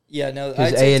 Yeah, no,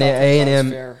 Because I'd say top 25 is A&M,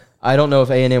 fair. I don't know if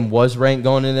A&M was ranked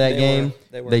going into that They game. were.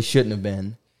 They were. They shouldn't have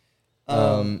been.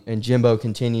 And Jimbo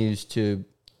continues to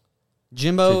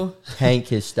Jimbo tank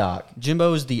his stock.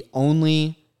 Jimbo is the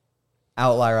only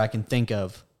outlier I can think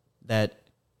of that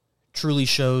truly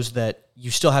shows that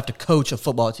you still have to coach a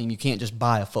football team. You can't just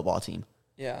buy a football team.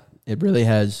 Yeah. It really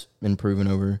has been proven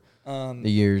over the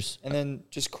years. And then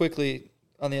just quickly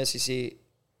on the SEC,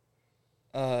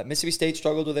 Mississippi State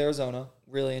struggled with Arizona.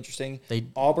 Really interesting.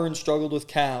 Auburn struggled with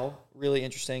Cal. Really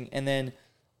interesting. And then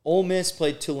Ole Miss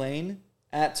played Tulane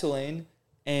at Tulane,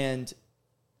 and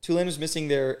Tulane was missing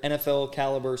their NFL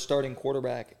caliber starting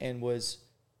quarterback and was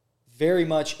very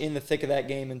much in the thick of that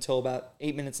game until about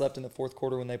 8 minutes left in the fourth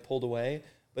quarter when they pulled away.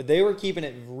 But they were keeping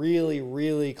it really,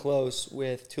 really close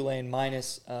with Tulane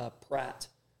minus Pratt.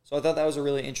 So I thought that was a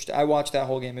really interesting. I watched that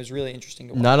whole game. It was really interesting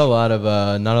to watch. Not a lot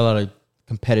of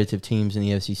competitive teams in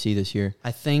the SEC this year.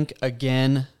 I think,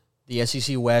 again, the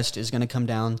SEC West is going to come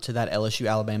down to that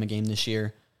LSU-Alabama game this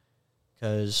year.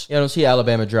 Because Yeah, I don't see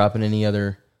Alabama dropping any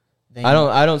other.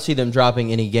 I don't see them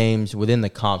dropping any games within the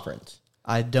conference.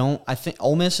 I think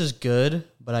Ole Miss is good,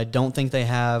 but I don't think they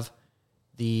have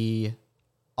the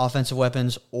offensive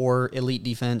weapons or elite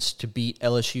defense to beat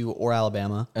LSU or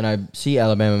Alabama. And I see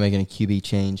Alabama making a QB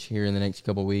change here in the next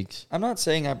couple of weeks. I'm not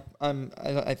saying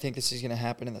I think this is going to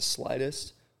happen in the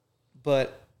slightest,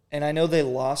 and I know they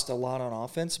lost a lot on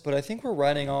offense, but I think we're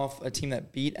writing off a team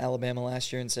that beat Alabama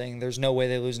last year and saying there's no way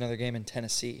they lose another game in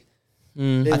Tennessee.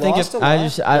 They I think lost if-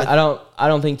 a lot. I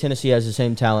don't think Tennessee has the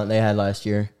same talent they had last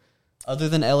year. Other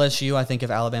than LSU, I think if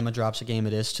Alabama drops a game,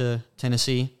 it is to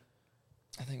Tennessee.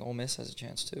 I think Ole Miss has a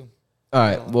chance too. All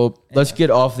right, well, let's get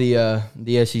off the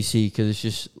SEC because it's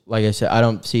just, like I said, I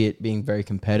don't see it being very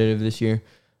competitive this year.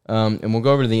 And we'll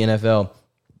go over to the NFL.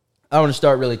 I want to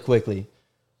start really quickly.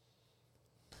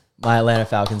 My Atlanta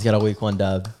Falcons got a Week 1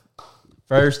 dub.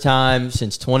 First time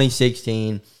since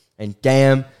 2016, and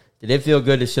damn, did it feel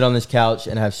good to sit on this couch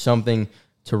and have something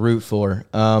to root for.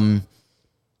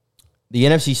 The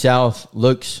NFC South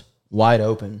looks wide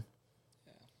open.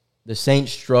 The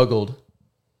Saints struggled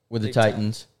with the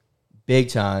Titans. Big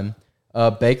time.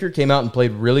 Baker came out and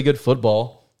played really good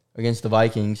football against the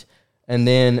Vikings. And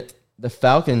then the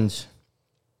Falcons,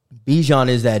 Bijan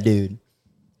is that dude.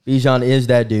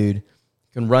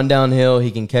 Can run downhill.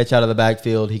 He can catch out of the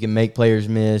backfield. He can make players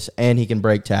miss, and he can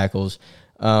break tackles.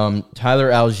 Tyler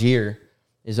Algier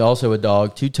is also a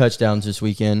dog. 2 touchdowns this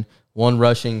weekend. 1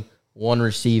 rushing, 1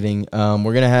 receiving. We're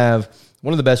going to have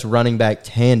one of the best running back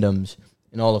tandems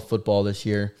in all of football this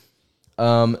year.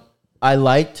 I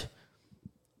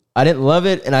didn't love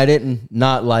it, and I didn't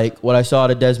not like what I saw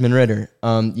out of Desmond Ridder.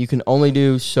 You can only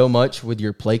do so much with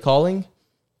your play calling.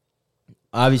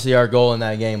 Obviously, our goal in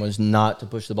that game was not to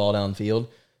push the ball downfield.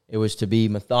 It was to be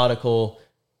methodical,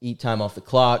 eat time off the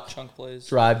clock, Chunk plays.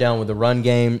 drive down with the run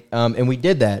game, and we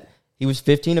did that. He was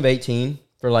 15 of 18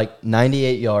 for like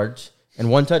 98 yards and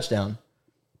 1 touchdown.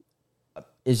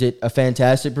 Is it a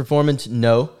fantastic performance?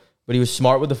 No, but he was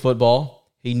smart with the football.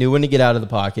 He knew when to get out of the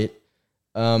pocket.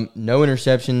 No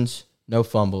interceptions, no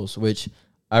fumbles, which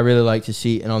I really like to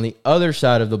see. And on the other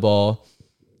side of the ball,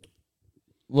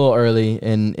 a little early,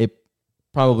 and it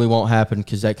probably won't happen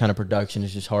because that kind of production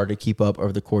is just hard to keep up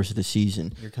over the course of the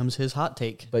season. Here comes his hot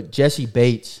take. But Jesse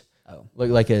Bates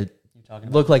looked like a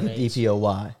Bates?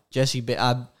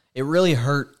 DPOY. It really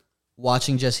hurt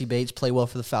watching Jesse Bates play well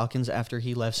for the Falcons after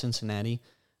he left Cincinnati,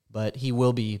 but he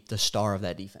will be the star of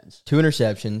that defense. 2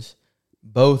 interceptions.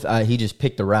 Both, he just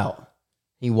picked the route.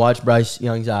 He watched Bryce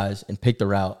Young's eyes and picked the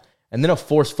route. And then a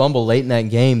forced fumble late in that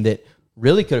game that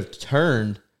really could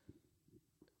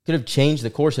have changed the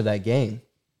course of that game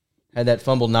had that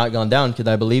fumble not gone down, because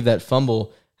I believe that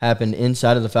fumble happened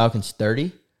inside of the Falcons'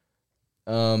 30.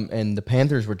 And the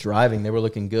Panthers were driving. They were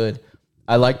looking good.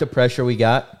 I like the pressure we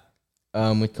got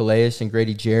with Calais and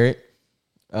Grady Jarrett.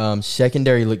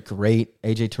 Secondary looked great.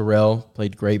 A.J. Terrell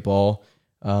played great ball.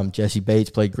 Jesse Bates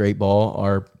played great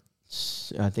ball.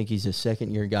 I think he's a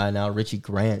second-year guy now. Richie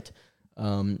Grant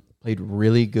played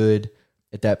really good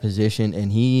at that position,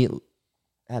 and he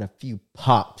had a few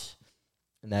pops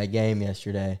in that game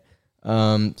yesterday.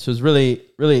 So it was really,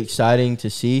 really exciting to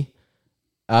see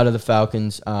out of the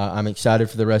Falcons. I'm excited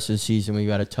for the rest of the season. We've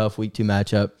got a tough Week 2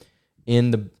 matchup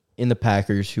in the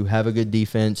Packers, who have a good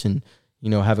defense and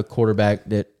have a quarterback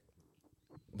that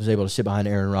was able to sit behind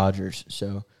Aaron Rodgers.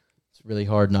 So it's really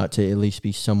hard not to at least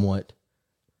be somewhat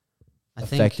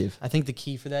effective. I think the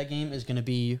key for that game is going to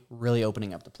be really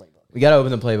opening up the playbook. We got to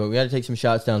open the playbook. We got to take some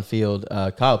shots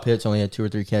downfield. Kyle Pitts only had 2 or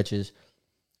 3 catches.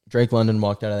 Drake London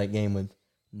walked out of that game with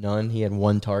none. He had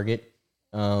 1 target.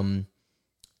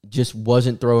 Just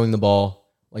wasn't throwing the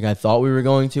ball like I thought we were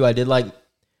going to. I did like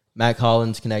Mac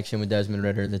Hollins' connection with Desmond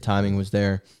Ridder. The timing was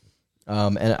there.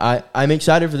 And I'm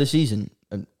excited for the season.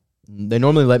 They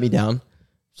normally let me down,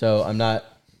 so I'm not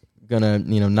going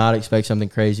to not expect something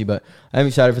crazy, but I'm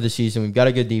excited for the season. We've got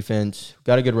a good defense,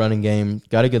 got a good running game,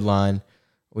 got a good line.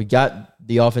 We got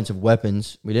the offensive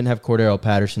weapons. We didn't have Cordero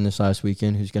Patterson this last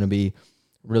weekend, who's going to be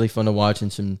really fun to watch in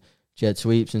some jet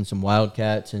sweeps and some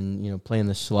Wildcats and playing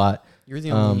the slot. You're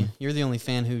the only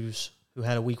fan who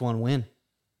had a Week 1 win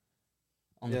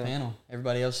on the panel.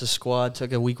 Everybody else's squad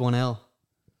took a Week 1 L.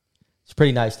 It's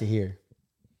pretty nice to hear.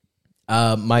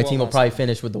 My team will probably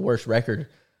finish with the worst record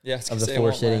of the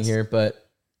 4 sitting here, but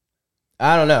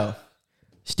I don't know.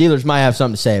 Steelers might have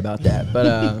something to say about that, but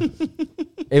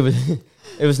it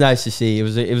was nice to see. It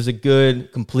was a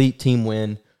good, complete team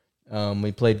win.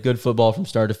 We played good football from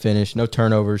start to finish. No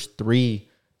turnovers, 3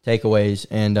 takeaways,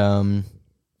 and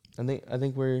I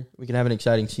think we can have an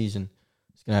exciting season.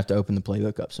 It's gonna have to open the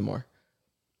playbook up some more.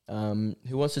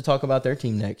 Who wants to talk about their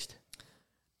team next?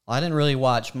 Well, I didn't really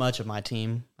watch much of my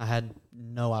team. I had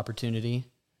no opportunity,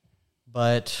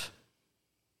 but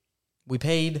we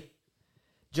paid.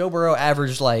 Joe Burrow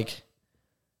averaged like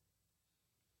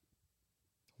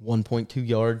 1.2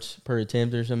 yards per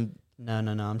attempt or something. No.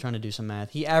 I'm trying to do some math.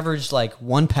 He averaged like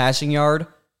 1 passing yard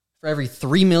for every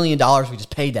 $3 million we just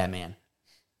paid that man.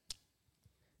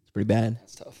 It's pretty bad.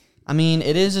 That's tough. I mean,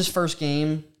 it is his first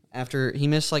game after he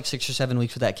missed like 6 or 7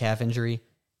 weeks with that calf injury.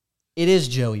 It is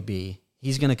Joey B.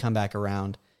 He's going to come back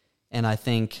around, and I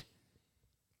think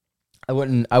I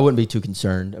wouldn't be too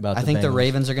concerned about. I think the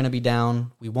Ravens are going to be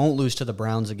down. We won't lose to the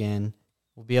Browns again.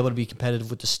 We'll be able to be competitive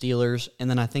with the Steelers, and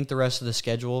then I think the rest of the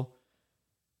schedule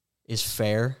is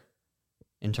fair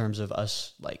in terms of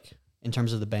us, in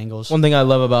terms of the Bengals. One thing I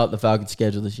love about the Falcons'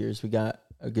 schedule this year is we got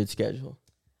a good schedule.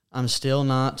 I'm still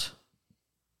not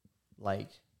I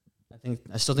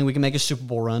still think we can make a Super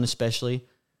Bowl run, especially.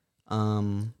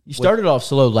 You started off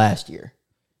slow last year,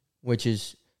 which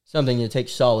is something to take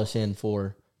solace in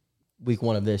for Week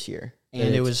 1 of this year.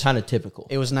 And it was kind of typical.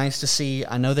 It was nice to see.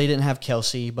 I know they didn't have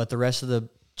Kelsey, but the rest of the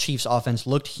Chiefs' offense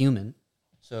looked human.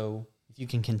 So if you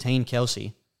can contain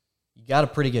Kelsey, you got a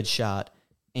pretty good shot.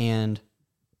 And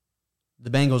the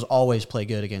Bengals always play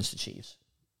good against the Chiefs.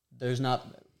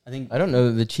 I don't know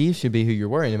that the Chiefs should be who you're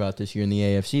worrying about this year in the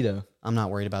AFC, though. I'm not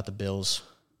worried about the Bills.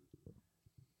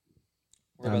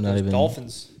 What about those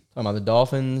Dolphins? Talking about the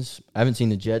Dolphins. I haven't seen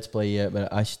the Jets play yet,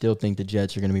 but I still think the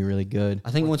Jets are going to be really good.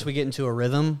 I think once we get into a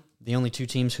rhythm, the only 2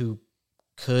 teams who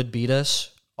could beat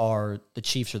us are the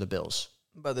Chiefs or the Bills.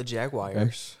 What about the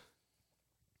Jaguars?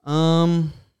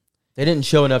 They didn't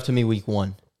show enough to me Week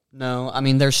 1. No, I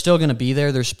mean, they're still going to be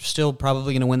there. They're still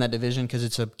probably going to win that division because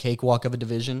it's a cakewalk of a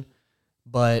division.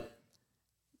 But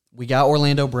we got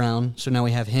Orlando Brown, so now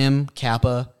we have him,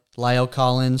 Kappa, Lyle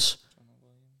Collins,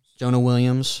 Jonah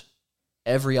Williams.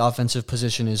 Every offensive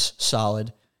position is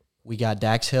solid. We got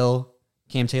Dax Hill,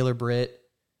 Cam Taylor-Britt.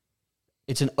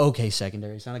 It's an okay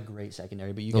secondary. It's not a great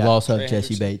secondary, but They'll also have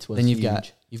Jesse Bates. Then you've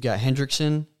got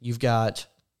Hendrickson. You've got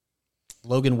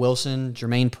Logan Wilson,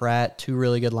 Jermaine Pratt, 2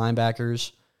 really good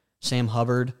linebackers. Sam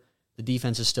Hubbard. The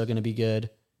defense is still going to be good.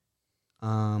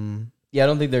 Yeah, I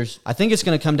don't think there's... I think it's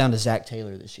going to come down to Zach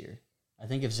Taylor this year. I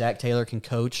think if Zach Taylor can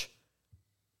coach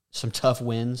some tough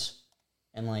wins,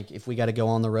 and if we got to go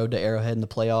on the road to Arrowhead in the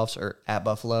playoffs or at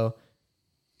Buffalo,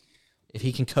 if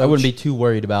he can coach... I wouldn't be too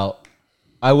worried about...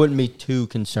 I wouldn't be too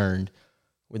concerned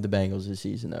with the Bengals this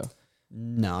season, though.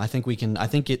 No, I think we can... I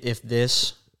think if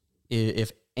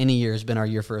any year has been our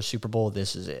year for a Super Bowl.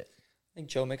 This is it. I think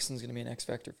Joe Mixon's going to be an X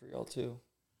factor for y'all too.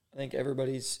 I think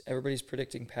everybody's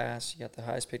predicting pass. You got the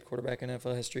highest paid quarterback in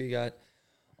NFL history. You got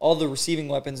all the receiving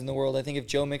weapons in the world. I think if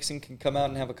Joe Mixon can come out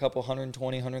and have a couple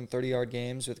 120, 130-yard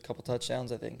games with a couple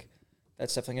touchdowns, I think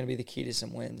that's definitely going to be the key to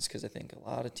some wins because I think a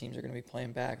lot of teams are going to be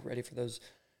playing back, ready for those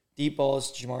deep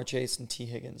balls, Jamar Chase and T.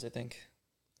 Higgins, I think.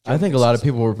 I think a lot of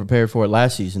people were prepared for it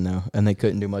last season, though, and they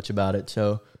couldn't do much about it.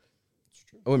 So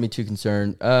I wouldn't be too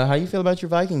concerned. How you feel about your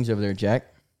Vikings over there, Jack?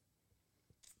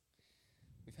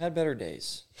 We've had better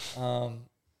days.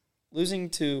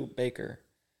 Losing to Baker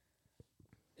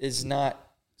is not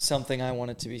something I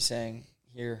wanted to be saying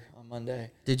here on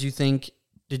Monday. Did you think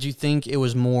it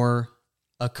was more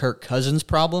a Kirk Cousins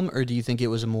problem, or do you think it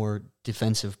was a more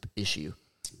defensive issue?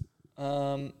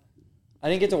 I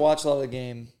didn't get to watch a lot of the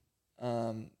game,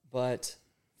 but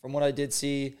from what I did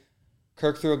see,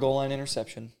 Kirk threw a goal line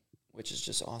interception, which is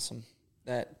just awesome.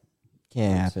 That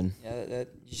can't happen. Yeah, that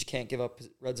you just can't give up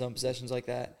red zone possessions like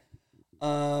that.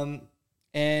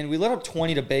 And we let up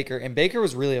 20 to Baker, and Baker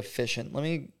was really efficient. Let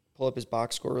me pull up his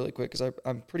box score really quick because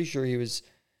I'm pretty sure he was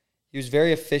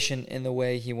very efficient in the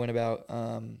way he went about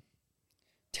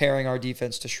tearing our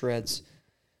defense to shreds.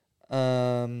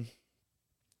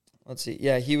 Let's see.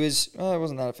 Yeah, he was. It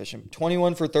wasn't that efficient.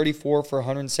 21 for 34 for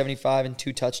 175 and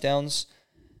 2 touchdowns.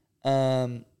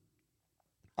 I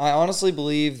honestly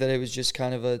believe that it was just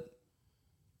kind of a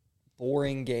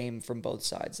boring game from both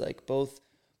sides. Like both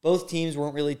teams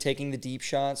weren't really taking the deep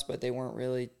shots, but they weren't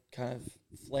really kind of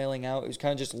flailing out. It was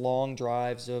kind of just long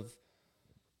drives of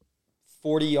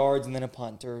 40 yards and then a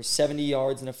punt, or 70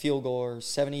 yards and a field goal, or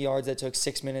 70 yards that took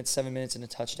 6 minutes, 7 minutes, and a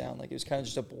touchdown. Like it was kind of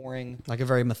just a boring, like a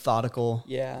very methodical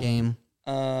game.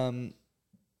 And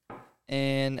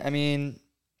I mean,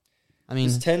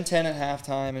 it's 10-10 at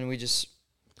halftime, and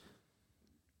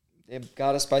they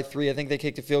got us by 3. I think they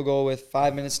kicked a field goal with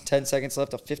 5 minutes and 10 seconds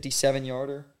left, a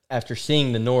 57-yarder. After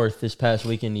seeing the North this past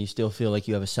weekend, you still feel like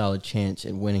you have a solid chance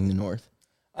at winning the North?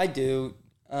 I do.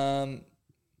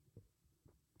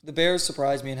 The Bears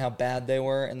surprised me in how bad they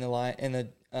were, and the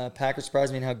Packers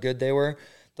surprised me in how good they were.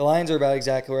 The Lions are about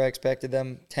exactly where I expected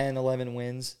them, 10, 11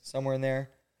 wins, somewhere in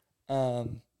there. We'll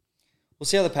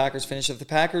see how the Packers finish. If the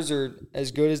Packers are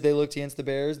as good as they looked against the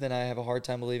Bears, then I have a hard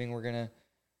time believing we're going to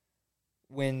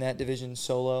win that division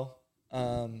solo.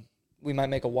 We might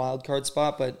make a wild card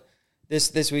spot, but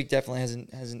this week definitely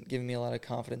hasn't given me a lot of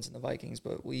confidence in the Vikings.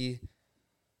 But we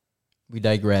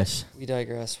digress. We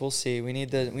digress. We'll see. We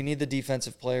need the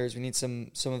defensive players. We need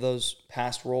some of those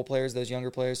past role players, those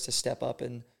younger players, to step up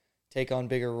and take on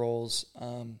bigger roles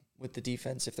with the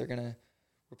defense if they're going to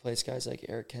replace guys like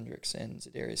Eric Kendricks and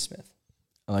Zadarius Smith.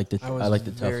 I like the tough love. I was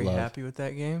very happy with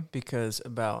that game because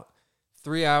about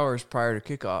 3 hours prior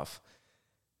to kickoff,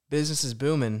 business is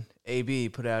booming. AB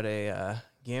put out a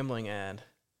gambling ad.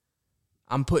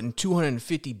 I'm putting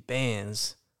 250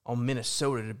 bands on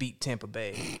Minnesota to beat Tampa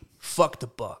Bay. Fuck the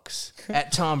Bucks.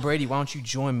 At Tom Brady, why don't you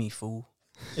join me, fool?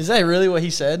 Is that really what he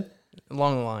said?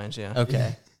 Along the lines, yeah.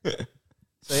 Okay.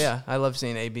 So, yeah, I love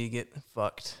seeing AB get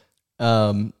fucked.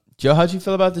 Joe, how'd you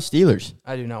feel about the Steelers?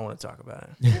 I do not want to talk about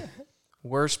it.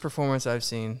 Worst performance I've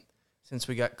seen since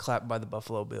we got clapped by the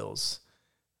Buffalo Bills,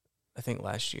 I think,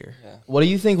 last year. Yeah. What do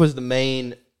you think was the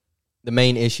main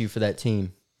issue for that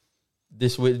team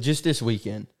this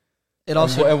weekend? It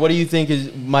also, and what do you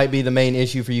think might be the main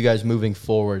issue for you guys moving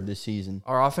forward this season?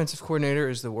 Our offensive coordinator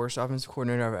is the worst offensive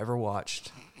coordinator I've ever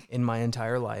watched in my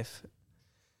entire life.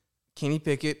 Kenny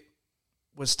Pickett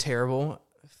was terrible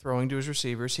throwing to his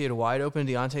receivers. He had a wide open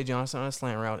Deontay Johnson on a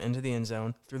slant route into the end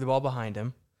zone, threw the ball behind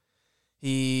him.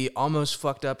 He almost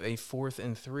fucked up a 4th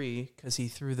and 3 because he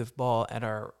threw the ball at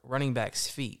our running back's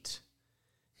feet.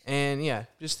 And, yeah,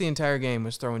 just the entire game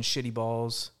was throwing shitty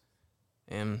balls.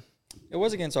 And it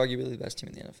was against arguably the best team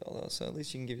in the NFL, though, so at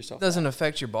least you can give yourself it doesn't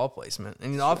affect your ball placement.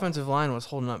 And the offensive line was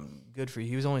holding up good for you.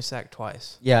 He was only sacked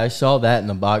twice. Yeah, I saw that in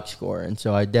the box score, and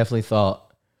so I definitely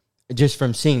thought, just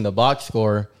from seeing the box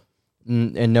score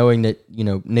and knowing that,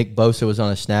 Nick Bosa was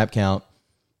on a snap count,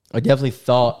 I definitely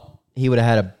thought he would have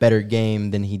had a better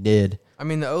game than he did. I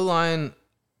mean, the O-line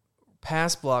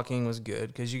pass blocking was good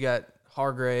because you got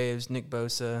Hargraves, Nick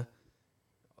Bosa,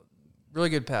 really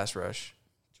good pass rush.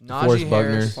 Najee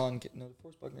Harris.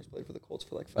 DeForest Buckner's played for the Colts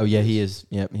for like 5 Oh, yeah, years. he is.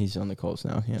 Yep, he's on the Colts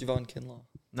now. Yeah. Javon Kinlaw.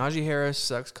 Najee Harris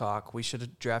sucks cock. We should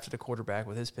have drafted a quarterback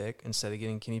with his pick instead of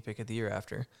getting Kenny Pickett the year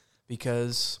after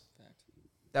because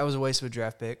that was a waste of a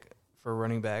draft pick for a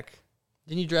running back.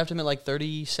 Didn't you draft him at like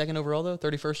 32nd overall, though?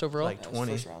 31st overall? Like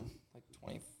 20. First round, like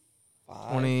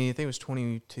 25. 20, I think it was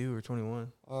 22 or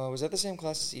 21. Was that the same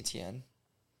class as ETN?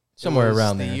 Somewhere It was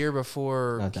around the there. year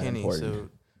before Not that Kenny, important. so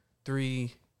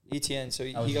 3 ETN. So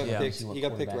he I was got just picked. see what He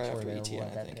got picked quarterbacks right were after available ETN.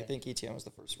 at that I day. think ETN was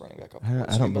the first running back off. I don't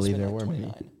So he must believe have been there like were, maybe.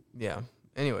 29. Yeah.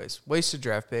 Anyways, wasted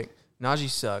draft pick. Najee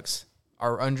sucks.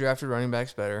 Our undrafted running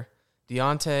back's better.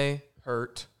 Deontay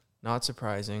hurt. Not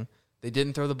surprising. They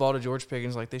didn't throw the ball to George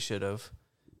Pickens like they should have.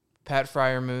 Pat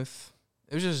Freiermuth.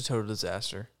 It was just a total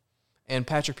disaster. And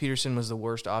Patrick Peterson was the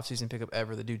worst offseason pickup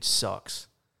ever. The dude sucks.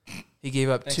 He gave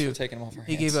up Thanks two. for taking him off our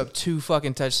He hands. gave up 2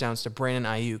 fucking touchdowns to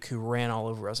Brandon Ayuk, who ran all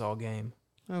over us all game.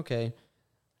 Okay.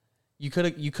 You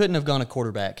couldn't have gone a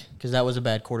quarterback because that was a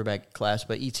bad quarterback class,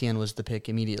 but ETN was the pick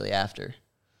immediately after.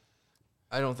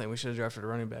 I don't think we should have drafted a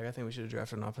running back. I think we should have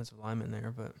drafted an offensive lineman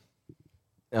there. But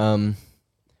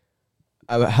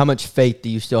How much faith do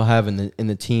you still have in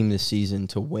the team this season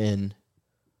to win?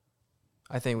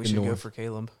 I think we The should go North. for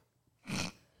Caleb.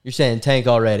 You're saying tank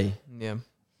already. Yeah.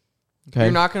 Okay.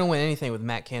 You're not going to win anything with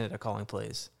Matt Canada calling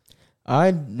plays. I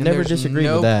And never there's disagreed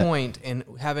no with that. point in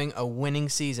having a winning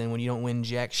season when you don't win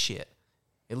jack shit.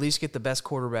 At least get the best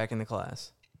quarterback in the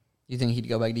class. You think he'd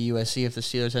go back to USC if the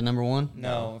Steelers had number one?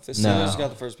 No, if the No. Steelers got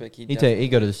the first pick, He'd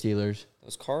go to the Steelers.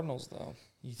 those Cardinals though.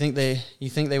 You think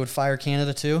they would fire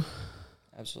Canada too?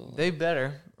 Absolutely. They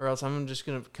better, or else I'm just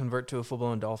going to convert to a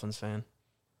full-blown Dolphins fan.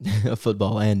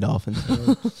 Football and Dolphins.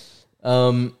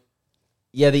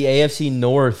 Yeah, the AFC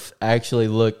North actually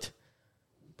looked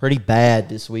pretty bad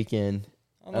this weekend.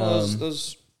 I don't know,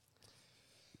 those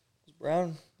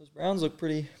Browns look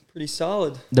pretty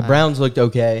solid. The Browns looked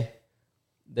okay.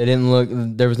 They didn't look.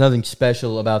 There was nothing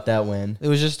special about that win. It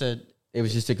was just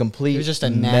a complete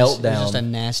meltdown. meltdown.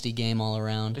 Nasty game all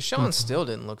around. Deshaun still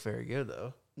didn't look very good,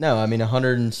 though. No, I mean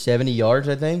 170 yards,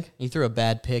 I think, He threw a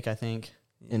bad pick, I think.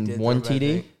 He in did one throw a bad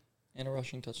TD. pick. And a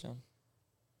rushing touchdown.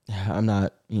 I'm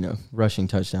not, rushing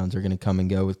touchdowns are going to come and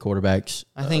go with quarterbacks.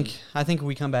 I think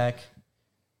we come back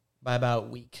by about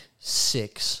week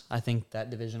 6. I think that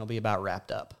division will be about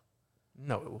wrapped up.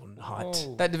 No, it will not.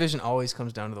 Oh. That division always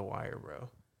comes down to the wire, bro.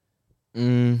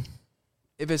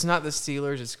 If it's not the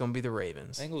Steelers, it's going to be the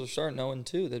Ravens. Bengals are starting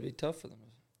 0-2. That'd be tough for them.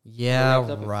 Yeah, They're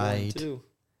wrapped up at right. 4-2.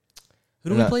 Who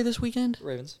do we play this weekend?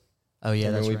 Ravens. Oh yeah,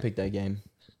 that's we right. picked that game.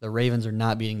 The Ravens are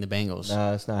not beating the Bengals.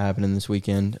 No, it's not happening this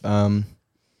weekend. I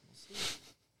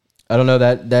don't know,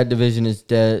 that division is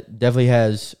definitely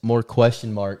has more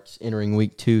question marks entering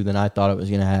week 2 than I thought it was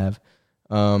going to have.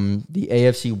 The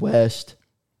AFC West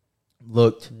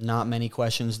looked Not many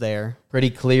questions there. pretty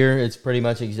clear. It's pretty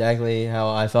much exactly how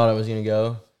I thought it was going to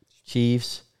go.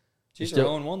 Chiefs, Chiefs are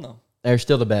Still- 0-1 though. they're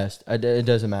still the best. It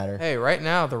doesn't matter. Hey, right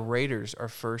now, the Raiders are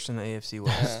first in the AFC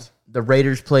West. The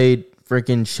Raiders played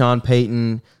freaking Sean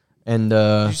Payton and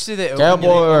Did you see they opened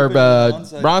Cowboy or opened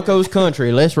with onside Broncos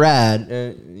country. Let's ride.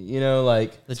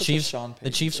 Like The Such a Chiefs. Sean The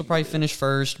Payton Chiefs will thing, probably dude. finish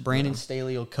first. Brandon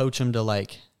Staley will coach them to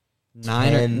like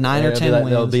 10 nine or it'll be 10 like-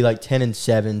 wins. They'll be like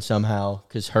 10-7 somehow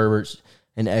because Herbert's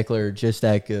and Eckler are just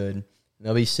that good.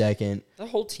 They'll be second. That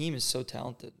whole team is so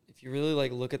talented. If you really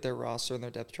look at their roster and their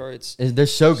depth chart, it's They're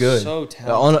so good. So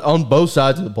talented. on both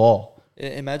sides of the ball.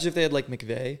 Imagine if they had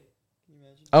McVay,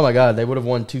 Oh my God, they would have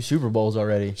won 2 Super Bowls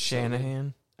already.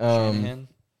 Shanahan. Shanahan.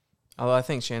 Although I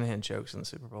think Shanahan chokes in the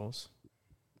Super Bowls.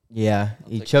 Yeah,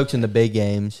 he take chokes in the big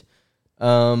games.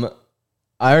 I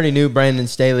already knew Brandon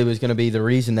Staley was going to be the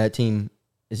reason that team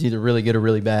is either really good or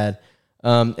really bad.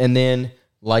 And then,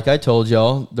 like I told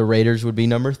y'all, the Raiders would be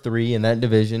number 3 in that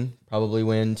division, probably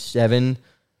win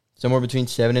somewhere between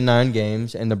 7 and 9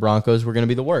 games, and the Broncos were going to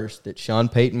be the worst. That Sean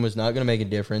Payton was not going to make a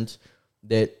difference,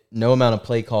 that no amount of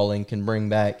play calling can bring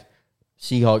back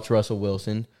Seahawks Russell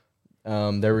Wilson.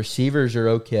 Their receivers are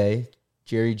okay.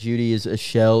 Jerry Jeudy is a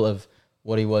shell of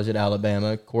what he was at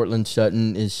Alabama. Cortland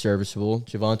Sutton is serviceable.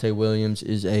 Javonte Williams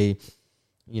is a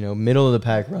middle of the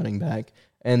pack running back,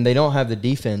 and they don't have the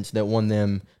defense that won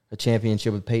them a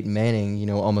championship with Peyton Manning,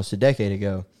 almost a decade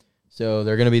ago. So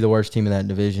they're going to be the worst team in that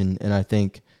division, and I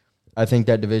think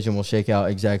that division will shake out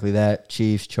exactly that.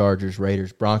 Chiefs, Chargers,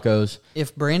 Raiders, Broncos.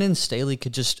 If Brandon Staley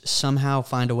could just somehow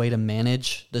find a way to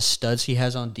manage the studs he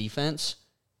has on defense,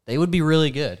 they would be really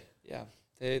good. Yeah.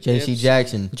 They J.C. have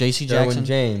Jackson, J.C. Derwin Jackson,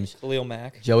 James, Khalil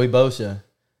Mack. Joey Bosa.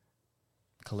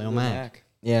 Khalil Mack.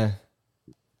 Yeah,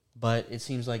 But it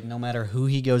seems like no matter who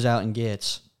he goes out and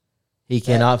gets, he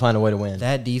cannot find a way to win.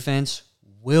 that defense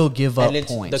will give up and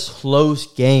it's points. the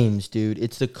close games, dude.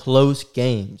 It's the close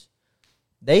games.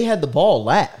 They had the ball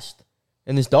last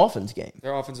in this Dolphins game.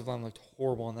 Their offensive line looked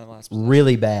horrible in that last possession.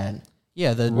 Really bad.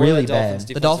 Yeah, the Really Dolphins bad. the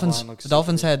defensive Dolphins line looks the so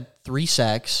Dolphins good. had 3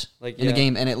 sacks Like, in the yeah.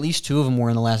 game, and at least 2 of them were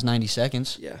in the last 90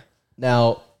 seconds. Yeah.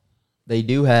 Now, they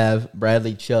do have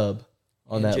Bradley Chubb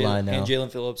on And that line now. And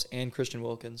Jalen Phillips and Christian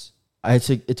Wilkins.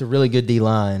 It's a really good D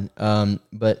line,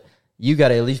 but you got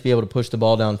to at least be able to push the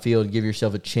ball downfield, give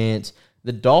yourself a chance.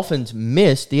 the Dolphins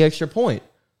missed the extra point.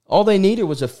 All they needed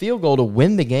was a field goal to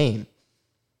win the game.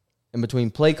 And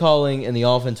between play calling and the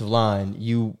offensive line,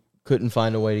 you couldn't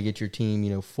find a way to get your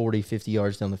team, 40, 50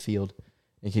 yards down the field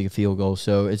and kick a field goal.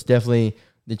 So it's definitely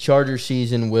the Chargers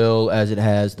season will, as it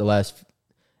has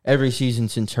every season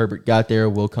since Herbert got there,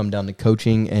 will come down to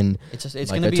coaching. And It's like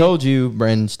going to I be. told you,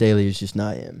 Brandon Staley is just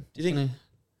not him. Do you think?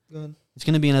 Go ahead. It's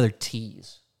going to be another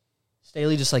tease.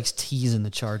 Staley just likes teasing the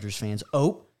Chargers fans.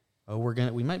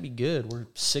 We might be good. We're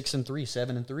 6-3,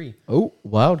 7-3. Oh,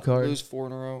 wild card. Lose 4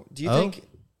 in a row. Do you Oh. think?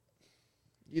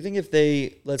 Do you think if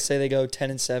they, let's say they go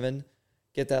 10-7,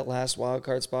 get that last wild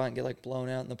card spot and get like blown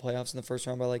out in the playoffs in the first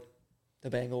round by like the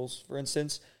Bengals, for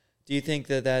instance, do you think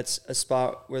that that's a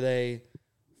spot where they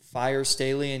fire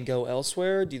Staley and go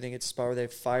elsewhere? Do you think it's a spot where they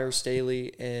fire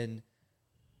Staley and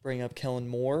bring up Kellen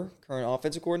Moore, current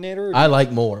offensive coordinator? Or I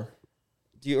like Moore.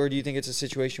 do you think it's a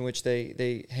situation in which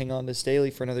they hang on to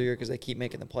Staley for another year because they keep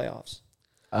making the playoffs?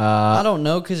 I don't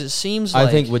know because it seems like.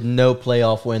 I think with no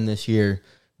playoff win this year,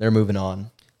 they're moving on.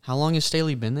 How long has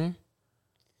Staley been there?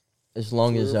 As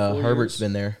long 3 as or 4 Herbert's years.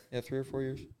 been there. Yeah, 3 or 4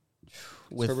 years.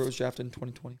 With Herbert was drafted in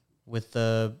 2020. with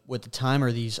the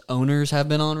timer these owners have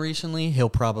been on recently,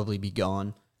 he'll probably be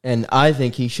gone. And I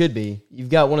think he should be. You've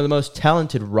got one of the most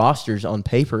talented rosters on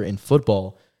paper in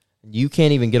football. You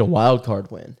can't even get a wild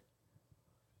card win.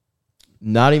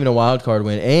 Not even a wild card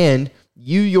win. And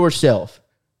you yourself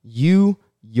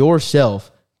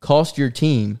cost your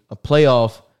team a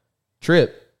playoff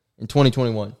trip in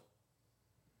 2021.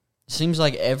 Seems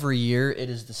like every year it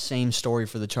is the same story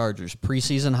for the Chargers.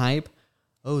 Preseason hype.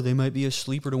 Oh, they might be a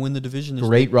sleeper to win the division.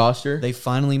 Great roster. They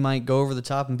finally might go over the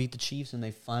top and beat the Chiefs, and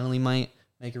they finally might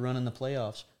make a run in the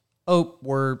playoffs. Oh,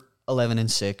 we're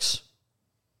 11-6.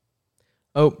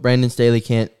 Oh, Brandon Staley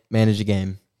can't manage a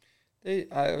game.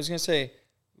 I was going to say,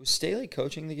 was Staley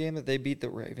coaching the game that they beat the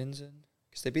Ravens in?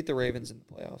 Because they beat the Ravens in the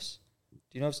playoffs. Do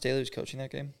you know if Staley was coaching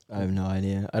that game? I have no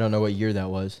idea. I don't know what year that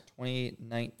was.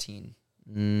 2019.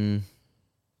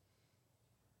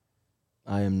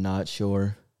 I am not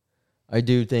sure. I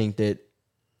do think that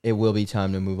it will be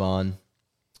time to move on.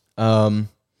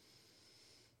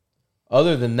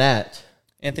 Other than that,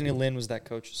 Anthony Lynn was that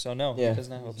coach, so no, Yeah. he does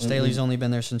not help. Staley's only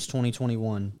been there since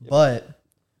 2021. But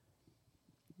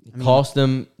cost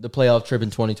them the playoff trip in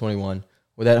 2021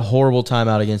 with that horrible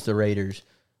timeout against the Raiders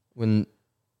when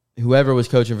whoever was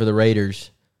coaching for the Raiders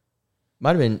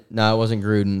might have been – no, it wasn't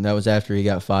Gruden. That was after he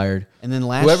got fired. and then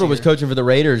last Whoever year, was coaching for the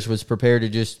Raiders was prepared to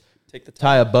just Take the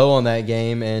tie time. a bow on that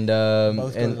game and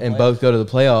both go to the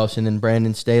playoffs. And then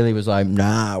Brandon Staley was like,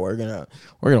 "Nah, we're gonna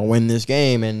win this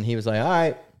game." And he was like, "All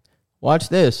right, watch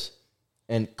this,"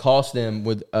 and cost them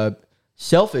with a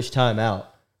selfish timeout,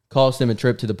 cost them a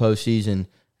trip to the postseason.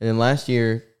 And then last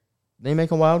year, they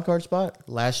make a wild card spot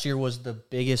last year was the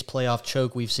biggest playoff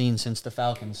choke we've seen since the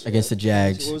Falcons. against the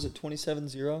Jags, What was it,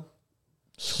 27-0?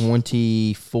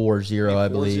 24-0, I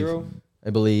believe. 4-0? I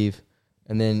believe.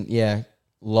 And then, yeah,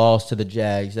 lost to the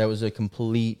Jags. That was a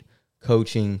complete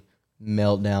coaching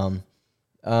meltdown.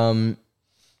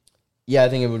 Yeah, I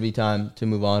think it would be time to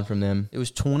move on from them. It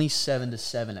was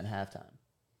 27-7 at halftime.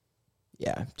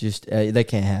 Yeah, just that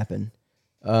can't happen.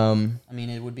 I mean,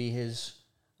 it would be his.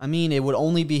 I mean, it would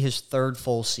only be his third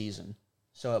full season,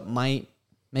 so it might,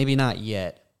 maybe not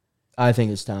yet. I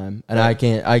think it's time, and I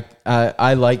can't.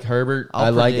 I like Herbert. I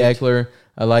I'll like predict- Eckler.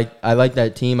 I like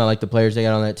that team. I like the players they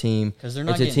got on that team. 'Cause they're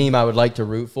not It's a getting- team I would like to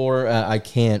root for. I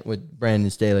can't with Brandon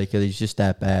Staley because he's just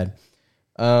that bad.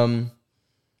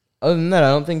 Other than that, I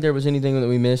don't think there was anything that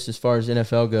we missed as far as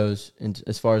NFL goes, and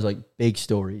as far as like big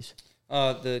stories.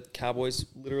 The Cowboys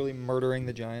literally murdering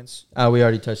the Giants. We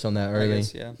already touched on that I early.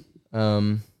 guess, yeah.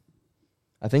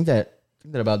 I think that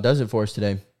about does it for us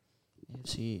today.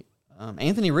 See,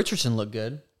 Anthony Richardson looked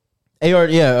good.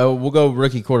 We'll go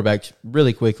rookie quarterbacks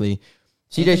really quickly.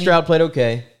 C.J. Anthony- Stroud played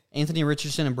okay. Anthony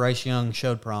Richardson and Bryce Young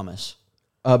showed promise.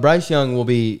 Bryce Young will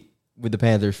be with the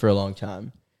Panthers for a long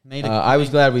time. I was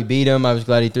glad we beat him. I was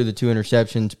glad he threw the 2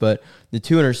 interceptions, but the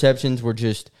 2 interceptions were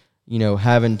just,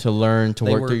 having to learn to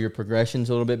work through your progressions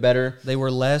a little bit better They were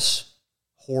less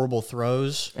horrible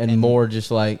throws and more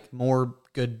just like, more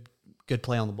good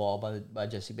play on the ball by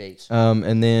Jesse Bates.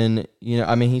 and then,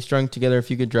 he strung together a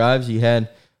few good drives. He had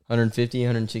 150,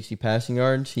 160 passing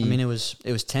yards. I mean, it was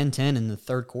 10-10 in the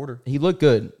third quarter. He looked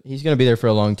good. He's going to be there for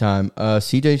a long time.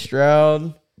 C.J.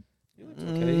 Stroud,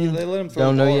 Okay, they let him throw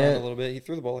don't the know ball around yet. a little bit. He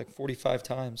threw the ball like 45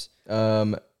 times.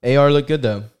 AR looked good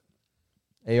though.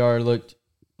 AR looked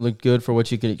good for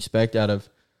what you could expect out of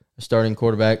a starting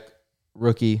quarterback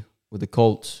rookie with the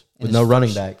Colts In with his no running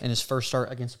first- back. in his first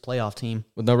start against a playoff team.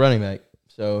 With no running back,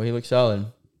 so he looked solid.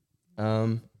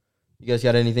 You guys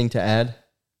got anything to add?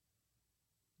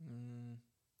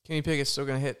 Kenny Pickett's still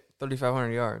going to hit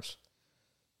 3,500 yards.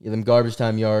 Yeah, them garbage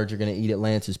time yards are going to eat at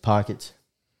Lance's pockets.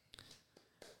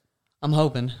 I'm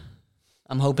hoping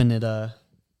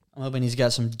he's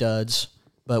got some duds.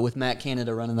 But with Matt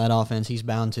Canada running that offense, he's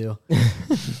bound to.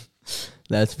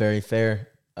 That's very fair.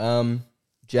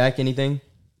 Jack, anything?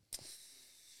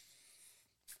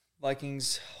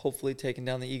 Vikings hopefully taking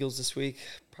down the Eagles this week.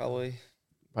 Probably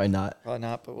Not.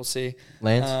 not, but we'll see.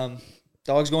 Lance?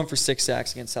 Dogs going for 6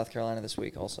 sacks against South Carolina this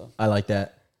week also. I like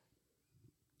that.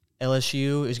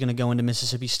 LSU is going to go into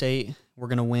Mississippi State. We're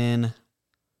going to win.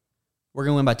 We're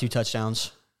going to win by 2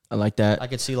 touchdowns. I like that. I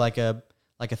could see like a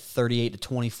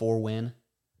 38-24 win.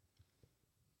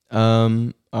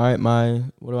 All right,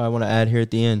 what do I want to add here at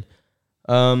the end?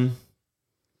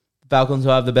 Falcons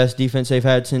will have the best defense they've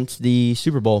had since the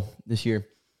Super Bowl this year.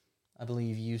 I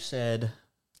believe you said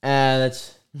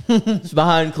That's it's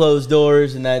behind closed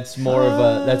doors, and that's more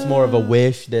of a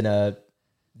wish than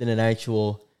an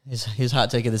actual. his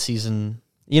hot take of the season.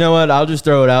 You know what? I'll just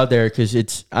throw it out there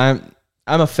because I'm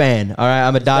a fan. All right,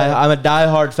 I'm a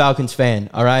diehard Falcons fan.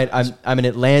 All right, I'm an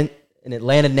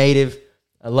Atlanta native.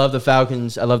 I love the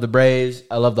Falcons. I love the Braves.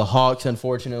 I love the Hawks.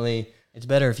 Unfortunately, It's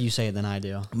better if you say it than I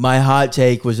do. my hot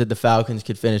take was that the Falcons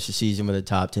could finish the season with a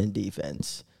top 10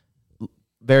 defense.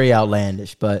 Very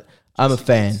outlandish, but I'm a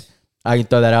fan. I can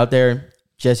throw that out there.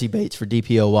 Jesse Bates for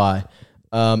DPOY.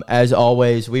 As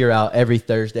always, we are out every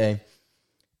Thursday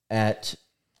at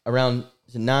around,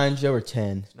 is it 9, Joe, or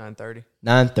 10? It's 9:30.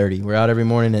 9:30. We're out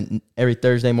every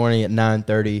Thursday morning at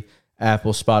 9:30.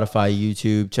 Apple, Spotify,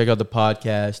 YouTube. Check out the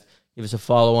podcast. Give us a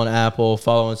follow on Apple,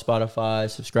 follow on Spotify,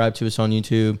 subscribe to us on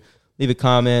YouTube. Leave a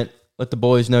comment. Let the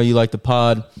boys know you like the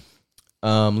pod.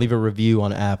 Leave a review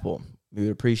on Apple. We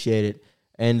would appreciate it.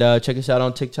 And check us out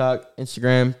on TikTok,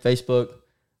 Instagram, Facebook,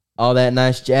 all that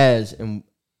nice jazz. And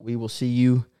we will see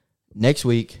you next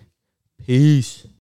week. Peace.